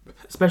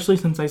 especially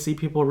since I see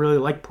people really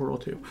like Portal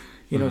 2.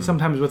 You know,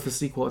 sometimes with the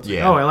sequel, it's like,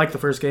 oh, I like the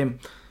first game.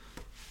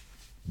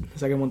 The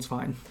second one's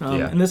fine.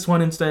 And this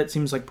one, instead, it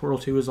seems like Portal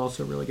 2 is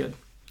also really good.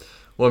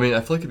 Well, I mean,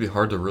 I feel like it'd be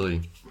hard to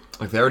really...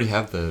 Like, they already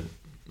have the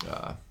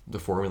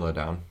formula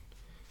down.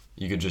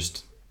 You could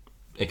just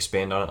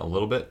expand on it a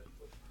little bit.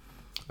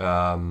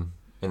 And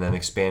then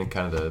expand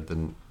kind of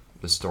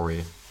the story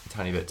a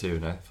tiny bit, too.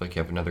 And I feel like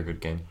you have another good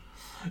game.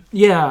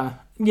 Yeah,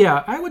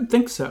 I would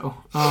think so.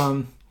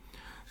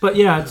 But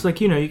yeah, it's like,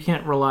 you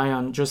can't rely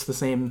on just the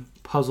same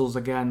puzzles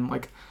again,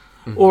 like,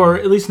 or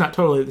at least not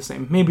totally the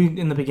same. Maybe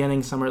in the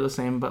beginning some are the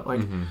same, but like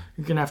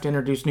you're gonna have to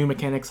introduce new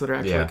mechanics that are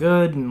actually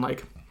good, and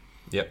like,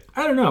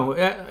 I don't know.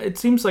 It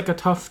seems like a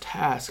tough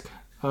task,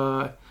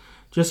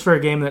 just for a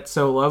game that's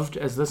so loved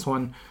as this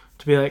one,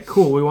 to be like,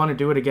 cool, we want to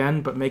do it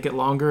again, but make it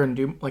longer and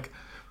do like.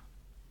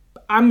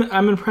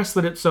 I'm impressed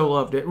that it's so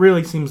loved. It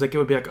really seems like it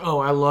would be like, oh,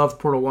 I love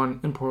Portal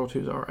 1 and Portal 2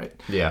 is alright.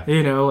 Yeah.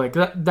 Like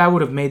that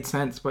would have made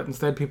sense, but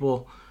instead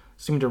people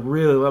seem to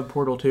really love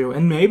Portal 2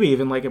 and maybe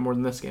even like it more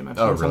than this game. I've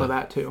seen some of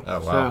that too. Oh,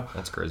 wow. So,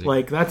 that's crazy.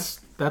 Like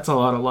that's a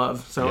lot of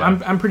love. So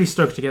I'm pretty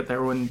stoked to get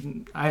there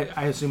when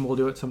I assume we'll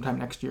do it sometime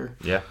next year.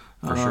 Yeah,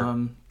 for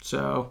sure.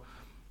 So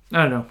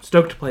I don't know.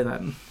 Stoked to play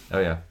that. Oh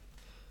yeah.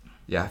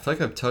 Yeah, I feel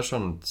like I've touched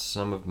on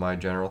some of my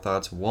general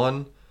thoughts.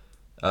 One,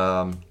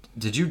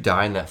 did you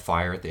die in that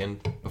fire at the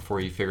end before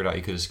you figured out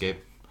you could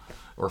escape?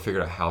 Or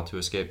figured out how to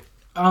escape?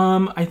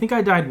 I think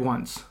I died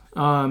once.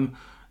 And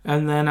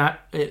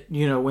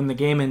then when the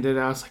game ended,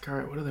 I was like, all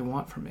right, what do they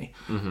want from me?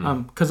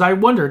 Because I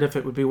wondered if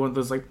it would be one of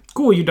those like,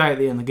 cool, you die at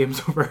the end, the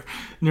game's over.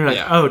 And you're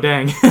like, oh,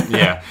 dang.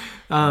 Yeah.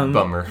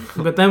 Bummer.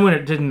 But then when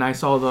it didn't, I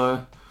saw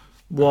the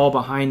wall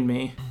behind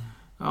me,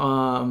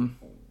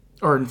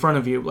 or in front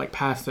of you, like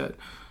past it.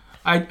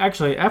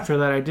 After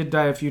that, I did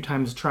die a few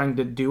times trying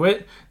to do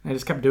it, and I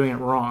just kept doing it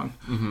wrong.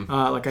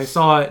 Like, I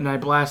saw it, and I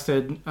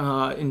blasted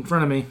in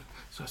front of me,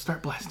 so I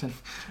start blasting.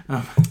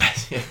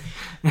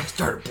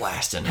 Start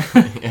blasting.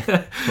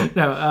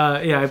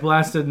 I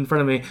blasted in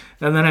front of me,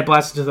 and then I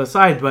blasted to the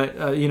side, but,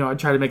 I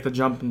tried to make the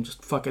jump and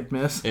just fucking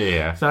miss.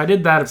 Yeah. So I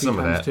did that a few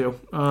times, too.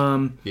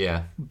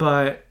 Yeah.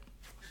 But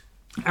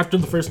after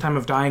the first time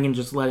of dying and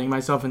just letting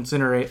myself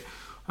incinerate,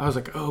 I was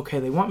like, oh, okay,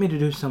 they want me to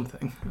do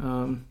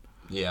something.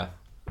 Yeah.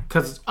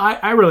 Because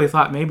I really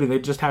thought maybe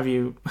they'd just have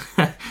you...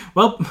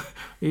 well,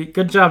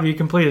 good job, you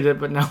completed it,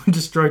 but now we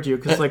destroyed you.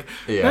 Because,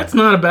 that's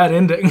not a bad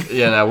ending.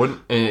 Yeah, and I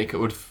wouldn't... And it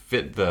would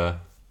fit the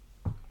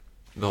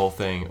whole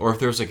thing. Or if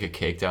there was, like, a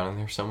cake down in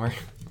there somewhere.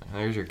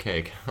 There's your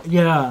cake.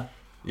 Yeah.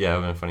 Yeah, it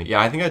would have been funny.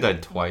 Yeah, I think I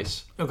died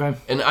twice. Okay.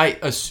 And I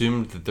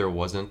assumed that there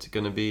wasn't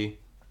going to be...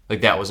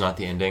 Like, that was not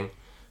the ending.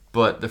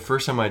 But the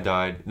first time I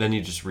died, then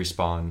you just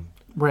respawn.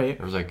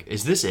 Right. I was like,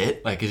 is this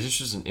it? Like, is this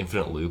just an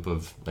infinite loop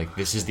of, like,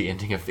 this is the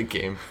ending of the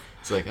game?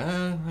 It's like,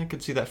 I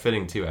could see that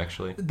fitting too,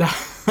 actually.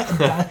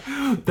 That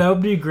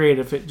would be great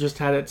if it just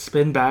had it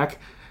spin back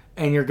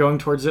and you're going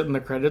towards it and the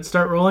credits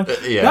start rolling.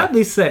 Yeah. That'd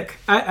be sick.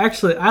 I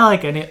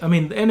like any... I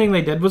mean, the ending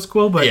they did was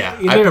cool, but... Yeah,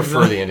 I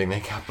prefer the ending they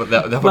got, but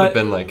that would have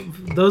been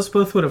like... Those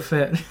both would have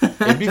fit.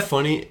 It'd be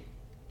funny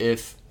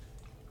if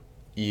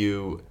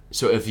you...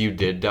 So if you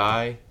did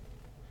die...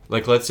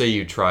 Like, let's say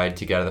you tried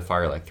to get out of the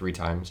fire like 3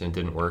 times and it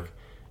didn't work.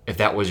 If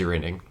that was your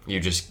ending, you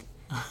just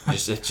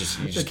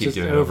keep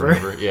doing it over and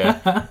over.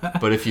 Yeah.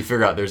 But if you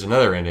figure out there's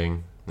another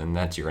ending, then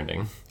that's your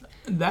ending.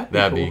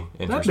 That'd be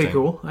interesting. That'd be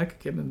cool. I could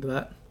get into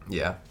that.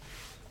 Yeah.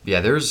 Yeah,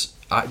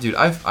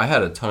 I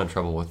had a ton of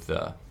trouble with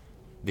the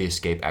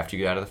escape after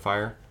you get out of the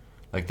fire.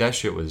 Like,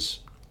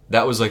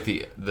 that was like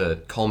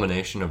the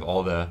culmination of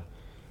all the...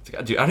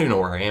 Dude, I don't even know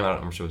where I am. I don't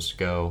know where I'm supposed to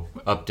go.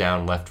 Up,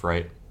 down, left,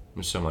 right.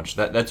 There's so much.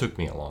 That took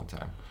me a long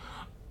time.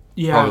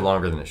 Yeah. Probably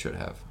longer than it should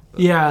have.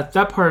 But. Yeah,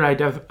 that part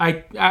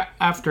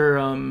after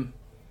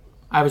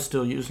I was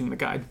still using the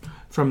guide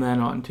from then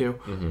on too.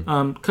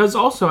 Because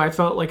also I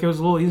felt like it was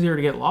a little easier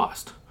to get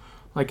lost.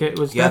 Like it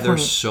was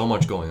there's so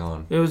much going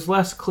on. It was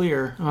less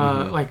clear.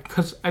 Like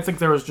because I think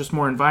there was just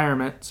more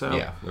environment. So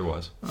yeah, there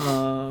was.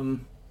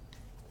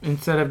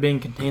 Instead of being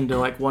contained to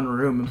like one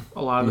room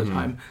a lot of the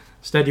time,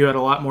 instead you had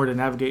a lot more to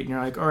navigate. And you're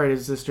like, all right,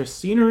 is this just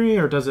scenery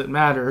or does it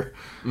matter?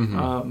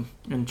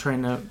 And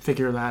trying to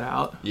figure that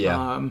out.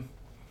 Yeah.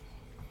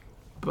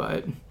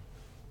 But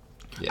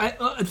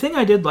a thing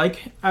I did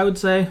like, I would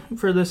say,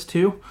 for this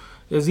too,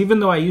 is even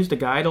though I used a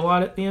guide a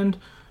lot at the end,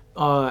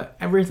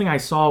 everything I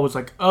saw was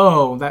like,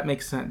 oh, that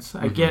makes sense.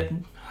 I get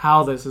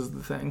how this is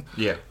the thing.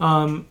 Yeah.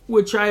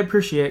 Which I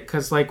appreciate,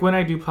 because like when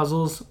I do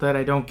puzzles that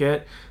I don't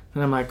get,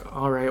 then I'm like,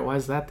 all right, why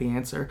is that the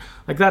answer?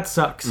 Like that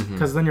sucks,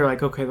 because then you're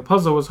like, okay, the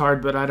puzzle was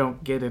hard, but I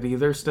don't get it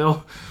either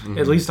still.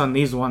 At least on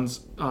these ones,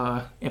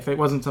 if it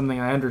wasn't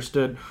something I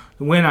understood,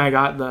 when I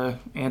got the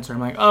answer, I'm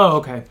like, oh,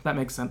 okay, that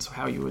makes sense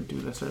how you would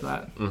do this or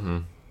that.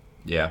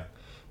 Yeah.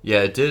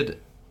 Yeah, it did,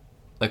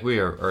 like we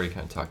already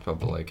kind of talked about,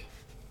 but like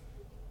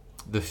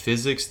the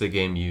physics the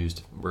game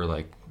used were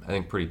like, I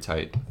think pretty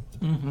tight.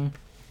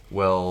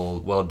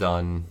 Well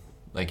done.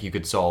 Like you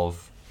could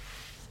solve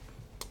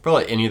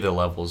probably any of the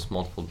levels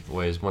multiple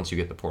ways once you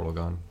get the portal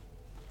gone.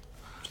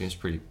 Which is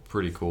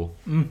pretty cool.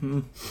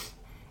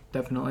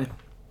 Definitely.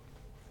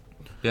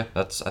 Yeah,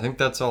 I think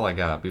that's all I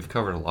got. We've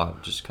covered a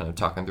lot, just kind of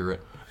talking through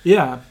it.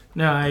 Yeah,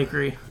 no, I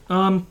agree.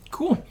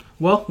 Cool.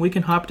 Well, we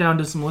can hop down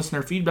to some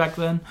listener feedback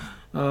then.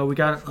 We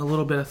got a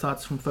little bit of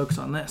thoughts from folks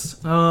on this.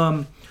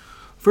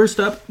 First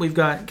up, we've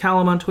got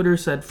Callum on Twitter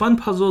said, fun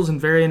puzzles and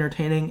very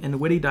entertaining and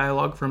witty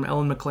dialogue from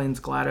Ellen McLean's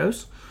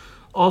GLaDOS.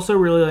 Also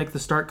really like the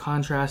stark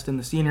contrast in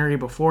the scenery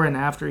before and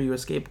after you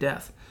escape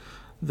death.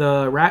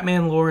 The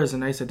Ratman lore is a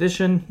nice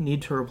addition.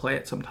 Need to replay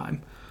it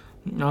sometime.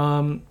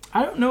 I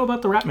don't know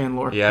about the Ratman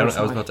lore. Yeah, I was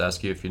about to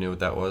ask you if you knew what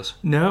that was.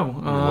 No.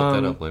 We'll look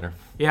that up later.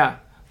 Yeah.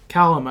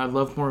 Callum, I'd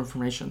love more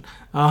information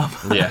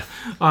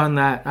on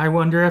that. I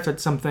wonder if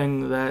it's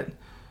something that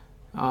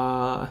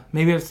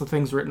maybe it's the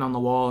things written on the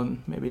wall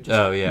and maybe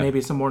just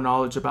maybe some more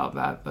knowledge about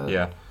that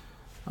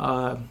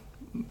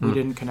we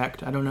didn't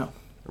connect. I don't know.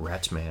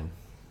 Ratman.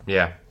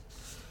 Yeah.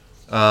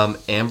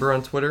 Amber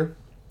on Twitter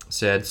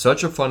said,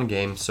 such a fun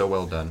game, so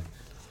well done.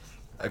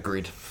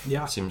 Agreed.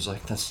 Yeah. Seems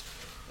like that's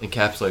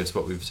encapsulates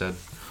what we've said.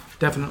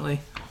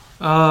 Definitely.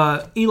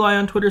 Eli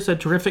on Twitter said,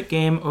 terrific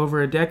game.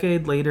 Over a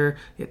decade later,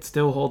 it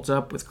still holds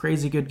up with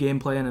crazy good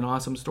gameplay and an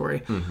awesome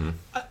story.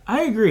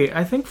 I agree.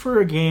 I think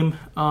for a game,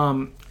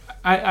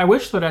 I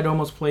wish that I'd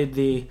almost played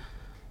the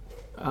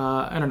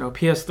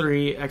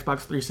PS3, Xbox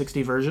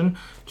 360 version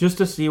just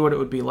to see what it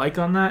would be like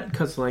on that,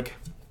 because like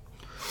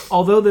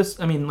although this,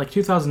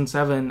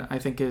 2007 I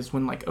think is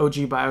when like OG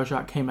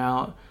BioShock came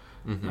out,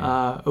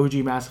 OG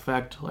Mass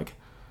Effect, like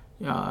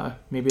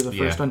maybe the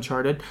first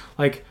Uncharted,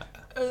 like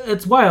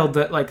it's wild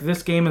that like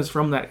this game is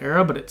from that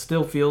era, but it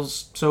still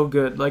feels so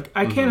good. Like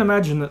I can't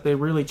imagine that they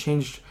really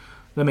changed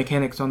the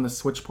mechanics on the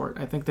Switch port.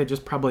 I think they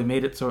just probably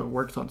made it so it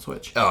works on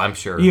Switch. Oh, I'm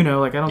sure.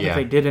 Like I don't think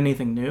they did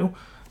anything new,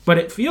 but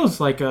it feels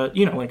like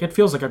it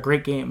feels like a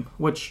great game,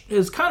 which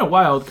is kind of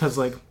wild because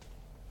like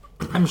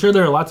I'm sure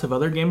there are lots of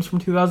other games from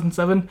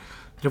 2007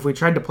 that if we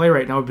tried to play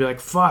right now, we'd be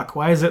like, fuck,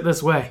 why is it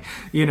this way?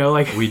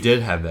 Like we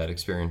did have that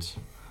experience.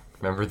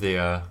 Remember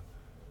the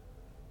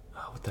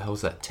what the hell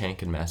was that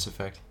tank in Mass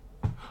Effect?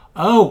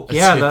 Oh,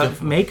 yeah,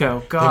 the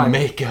Mako. God.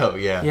 The Mako,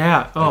 yeah.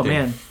 Yeah. Oh,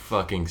 man.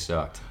 Fucking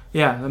sucked.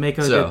 Yeah, the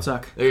Mako did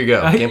suck. There you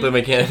go. Gameplay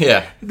mechanic,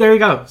 yeah. There you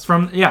go. It's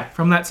from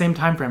that same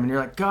time frame. And you're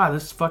like, God,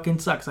 this fucking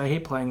sucks. I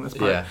hate playing this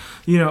part.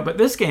 Yeah. But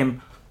this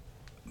game,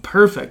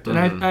 perfect. And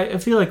I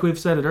feel like we've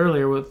said it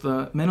earlier with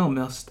the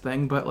Minimalist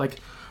thing, but like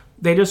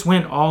they just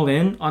went all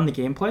in on the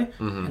gameplay.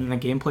 And the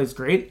gameplay's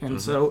great. And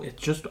so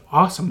it's just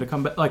awesome to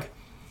come back. Like,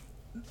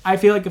 I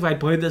feel like if I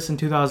played this in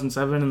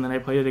 2007 and then I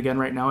played it again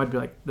right now, I'd be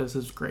like, this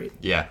is great.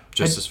 Yeah,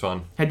 just as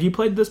fun. Had you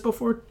played this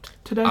before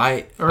today?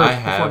 I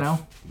have.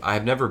 Now? I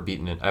have never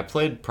beaten it. I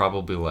played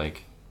probably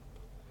like,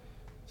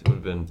 it would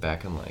have been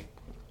back in like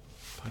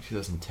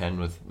 2010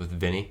 with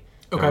Vinny.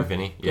 Okay. Remember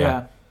Vinny?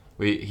 Yeah.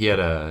 He had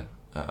a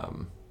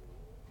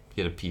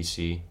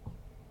PC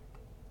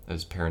at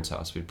his parents'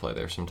 house. We'd play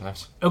there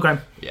sometimes. Okay.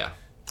 Yeah.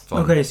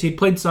 Fun. Okay, so you'd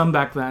played some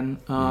back then.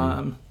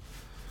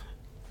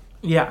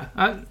 Yeah,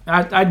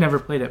 I'd never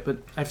played it, but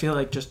I feel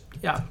like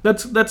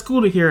that's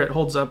cool to hear it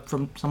holds up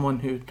from someone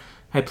who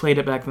had played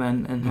it back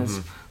then and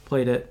has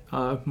played it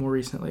more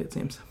recently, it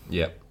seems.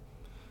 Yep,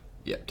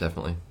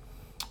 definitely.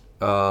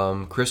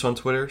 Chris on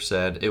Twitter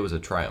said it was a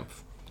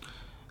triumph.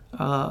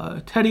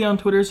 Teddy on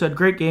Twitter said,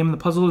 great game. The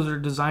puzzles are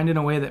designed in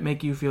a way that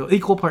make you feel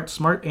equal parts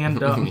smart and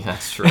dumb. Yeah,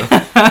 that's true.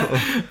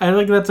 I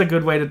think that's a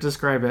good way to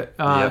describe it.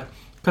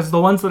 Because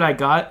the ones that I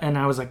got, and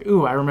I was like,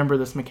 ooh, I remember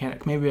this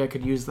mechanic. Maybe I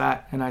could use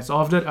that. And I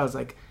solved it. I was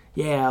like,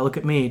 yeah, look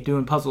at me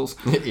doing puzzles.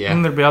 Yeah.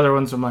 And there'd be other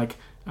ones I'm like,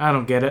 I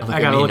don't get it. I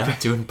gotta look at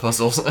doing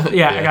puzzles.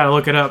 Yeah, I gotta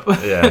look it up.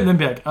 Yeah. And then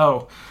be like,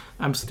 oh,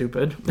 I'm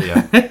stupid.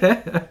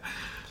 Yeah.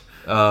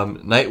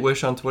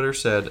 Nightwish on Twitter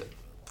said,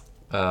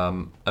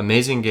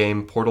 amazing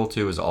game. Portal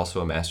 2 is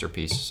also a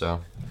masterpiece.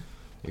 So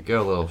you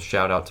go. A little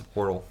shout out to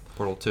Portal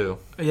 2.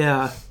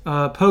 Yeah.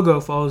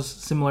 Pogo follows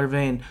similar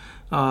vein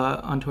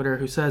on Twitter,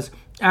 who says,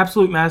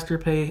 absolute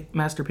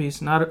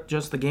masterpiece, not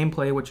just the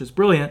gameplay, which is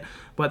brilliant,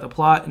 but the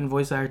plot and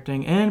voice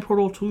acting, and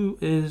Portal 2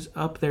 is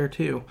up there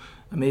too,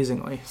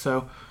 amazingly.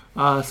 So,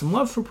 some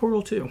love for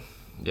Portal 2.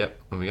 Yep,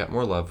 and we got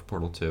more love for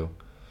Portal 2.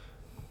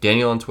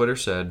 Daniel on Twitter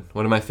said,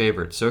 one of my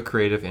favorites, so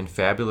creative and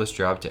fabulous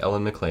job to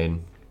Ellen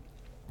McLean.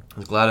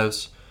 With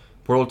GLaDOS,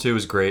 Portal 2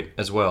 is great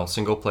as well,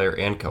 single player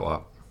and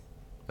co-op.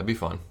 That'd be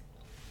fun.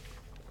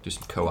 Do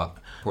some co-op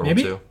Portal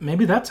 2.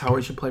 Maybe that's how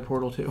we should play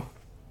Portal 2.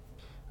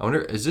 I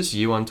wonder, is this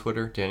you on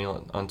Twitter,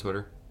 Daniel on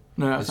Twitter?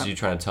 No, This is you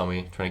trying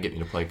to get me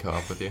to play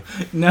co-op with you?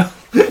 No.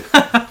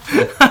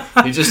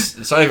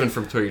 It's not even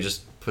from Twitter, you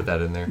just put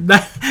that in there.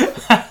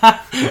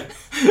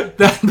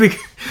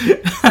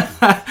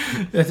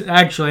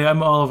 Actually,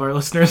 I'm all of our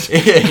listeners.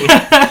 They're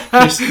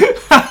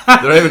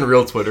not even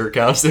real Twitter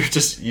accounts. You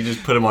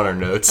just put them on our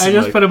notes. I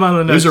just put them on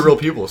the notes. These are real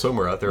people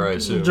somewhere out there, I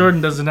assume.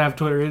 Jordan doesn't have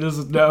Twitter. He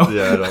doesn't know.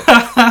 Yeah, I don't.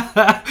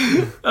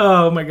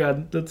 Oh my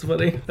god, that's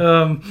funny.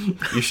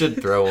 You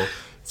should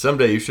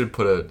someday you should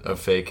put a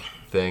fake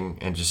thing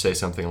and just say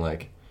something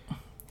like,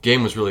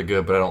 game was really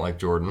good, but I don't like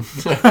Jordan. Or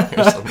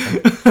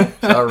something.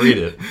 So I'll read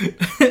it.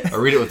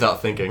 I'll read it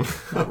without thinking.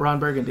 Ron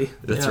Burgundy.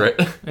 That's yeah. right.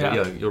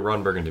 Yeah. You'll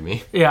Ron Burgundy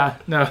me. Yeah,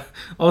 no.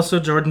 Also,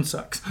 Jordan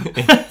sucks. Hard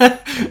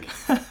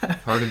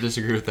to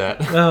disagree with that.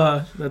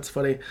 That's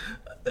funny.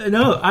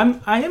 No,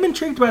 I am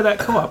intrigued by that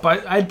co-op.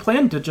 I'd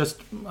planned to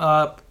just,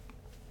 I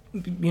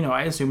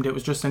assumed it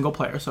was just single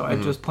player, so I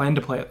just planned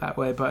to play it that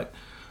way, but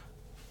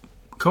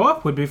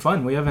co-op would be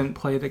fun. We haven't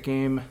played a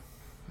game...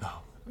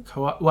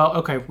 Co-op. Well,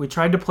 okay, we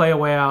tried to play A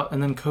Way Out,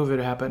 and then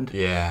COVID happened.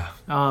 Yeah.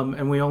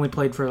 And we only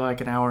played for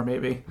like an hour,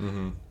 maybe.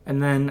 Mm-hmm.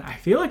 And then I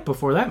feel like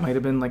before that might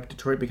have been like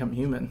Detroit Become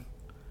Human.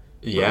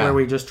 Yeah. Where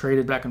we just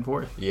traded back and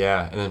forth.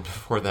 Yeah, and then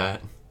before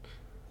that...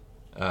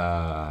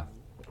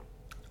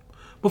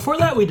 Before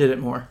that, we did it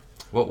more.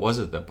 What was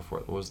it that before?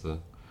 What was the...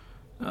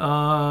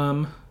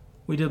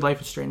 We did Life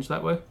is Strange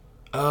that way.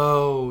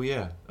 Oh,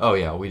 yeah.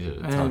 We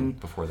did a ton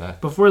before that.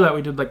 Before that,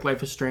 we did like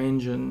Life is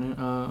Strange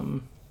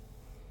and...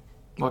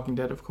 Walking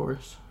Dead, of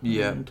course.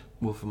 Yeah. And,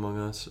 Wolf Among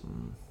Us.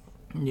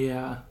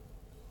 Yeah.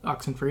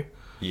 Oxenfree.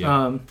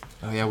 Yeah.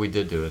 We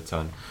did do it a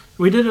ton.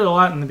 We did it a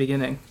lot in the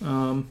beginning.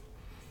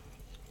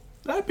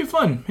 That'd be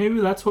fun.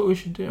 Maybe that's what we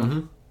should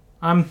do.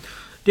 Mm-hmm.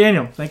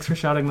 Daniel, thanks for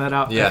shouting that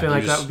out. Yeah, I feel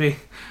like that would be...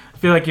 I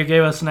feel like you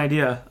gave us an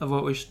idea of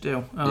what we should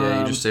do.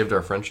 You just saved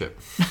our friendship.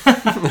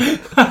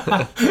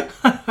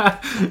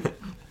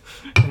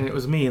 And it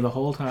was me the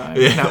whole time.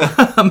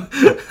 Yeah.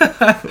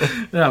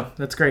 No,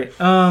 that's great.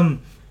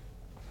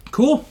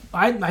 Cool.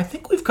 I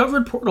think we've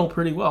covered Portal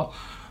pretty well.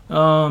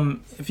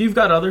 If you've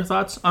got other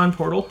thoughts on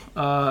Portal,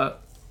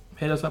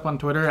 hit us up on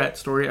Twitter at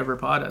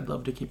StoryEverPod. I'd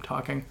love to keep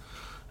talking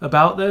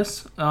about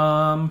this.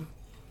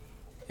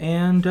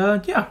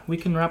 We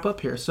can wrap up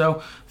here.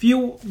 So if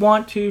you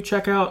want to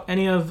check out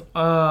any of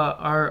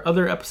our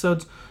other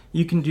episodes,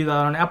 you can do that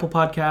on Apple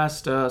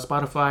Podcast,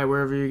 Spotify,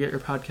 wherever you get your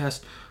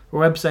podcast.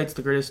 Our website's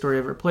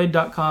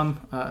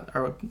thegreateststoryeverplayed.com.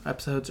 Our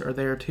episodes are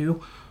there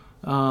too.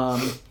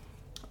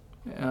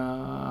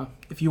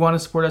 If you want to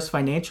support us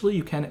financially,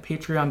 you can at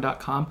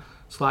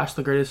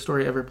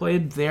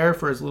patreon.com/thegreateststoryeverplayed. There,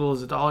 for as little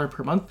as $1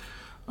 per month,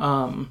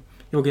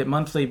 you'll get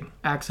monthly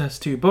access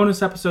to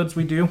bonus episodes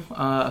we do.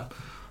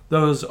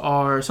 Those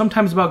are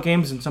sometimes about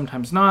games and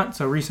sometimes not.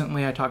 So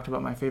recently I talked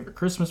about my favorite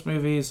Christmas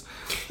movies.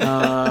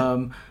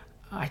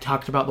 I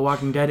talked about The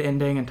Walking Dead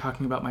ending and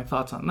talking about my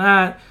thoughts on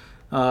that.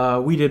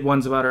 We did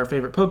ones about our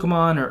favorite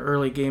Pokemon or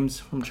early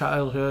games from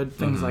childhood,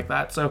 things like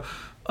that. So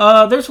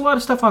there's a lot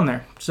of stuff on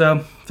there. So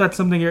if that's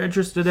something you're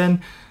interested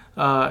in,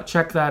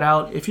 check that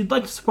out. If you'd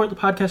like to support the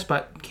podcast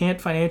but can't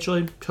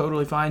financially,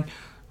 totally fine.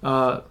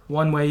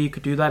 One way you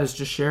could do that is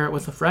just share it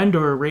with a friend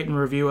or rate and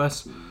review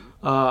us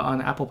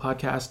on Apple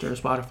Podcast or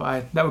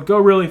Spotify. That would go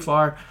really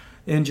far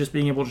in just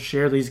being able to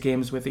share these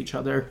games with each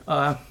other.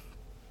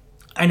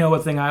 I know a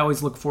thing I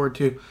always look forward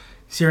to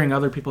is hearing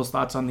other people's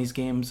thoughts on these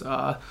games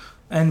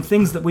and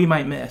things that we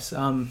might miss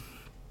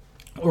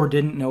or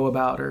didn't know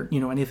about, or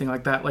anything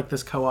like that, like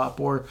this co-op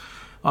or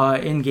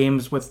in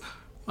games with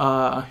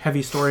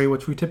heavy story,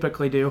 which we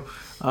typically do.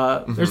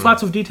 There's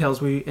lots of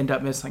details we end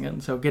up missing,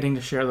 and so getting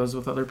to share those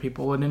with other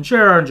people and then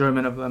share our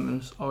enjoyment of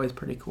them is always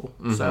pretty cool.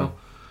 So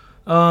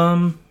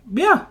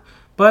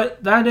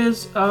but that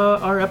is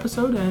our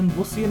episode, and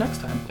we'll see you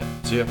next time.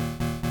 See ya.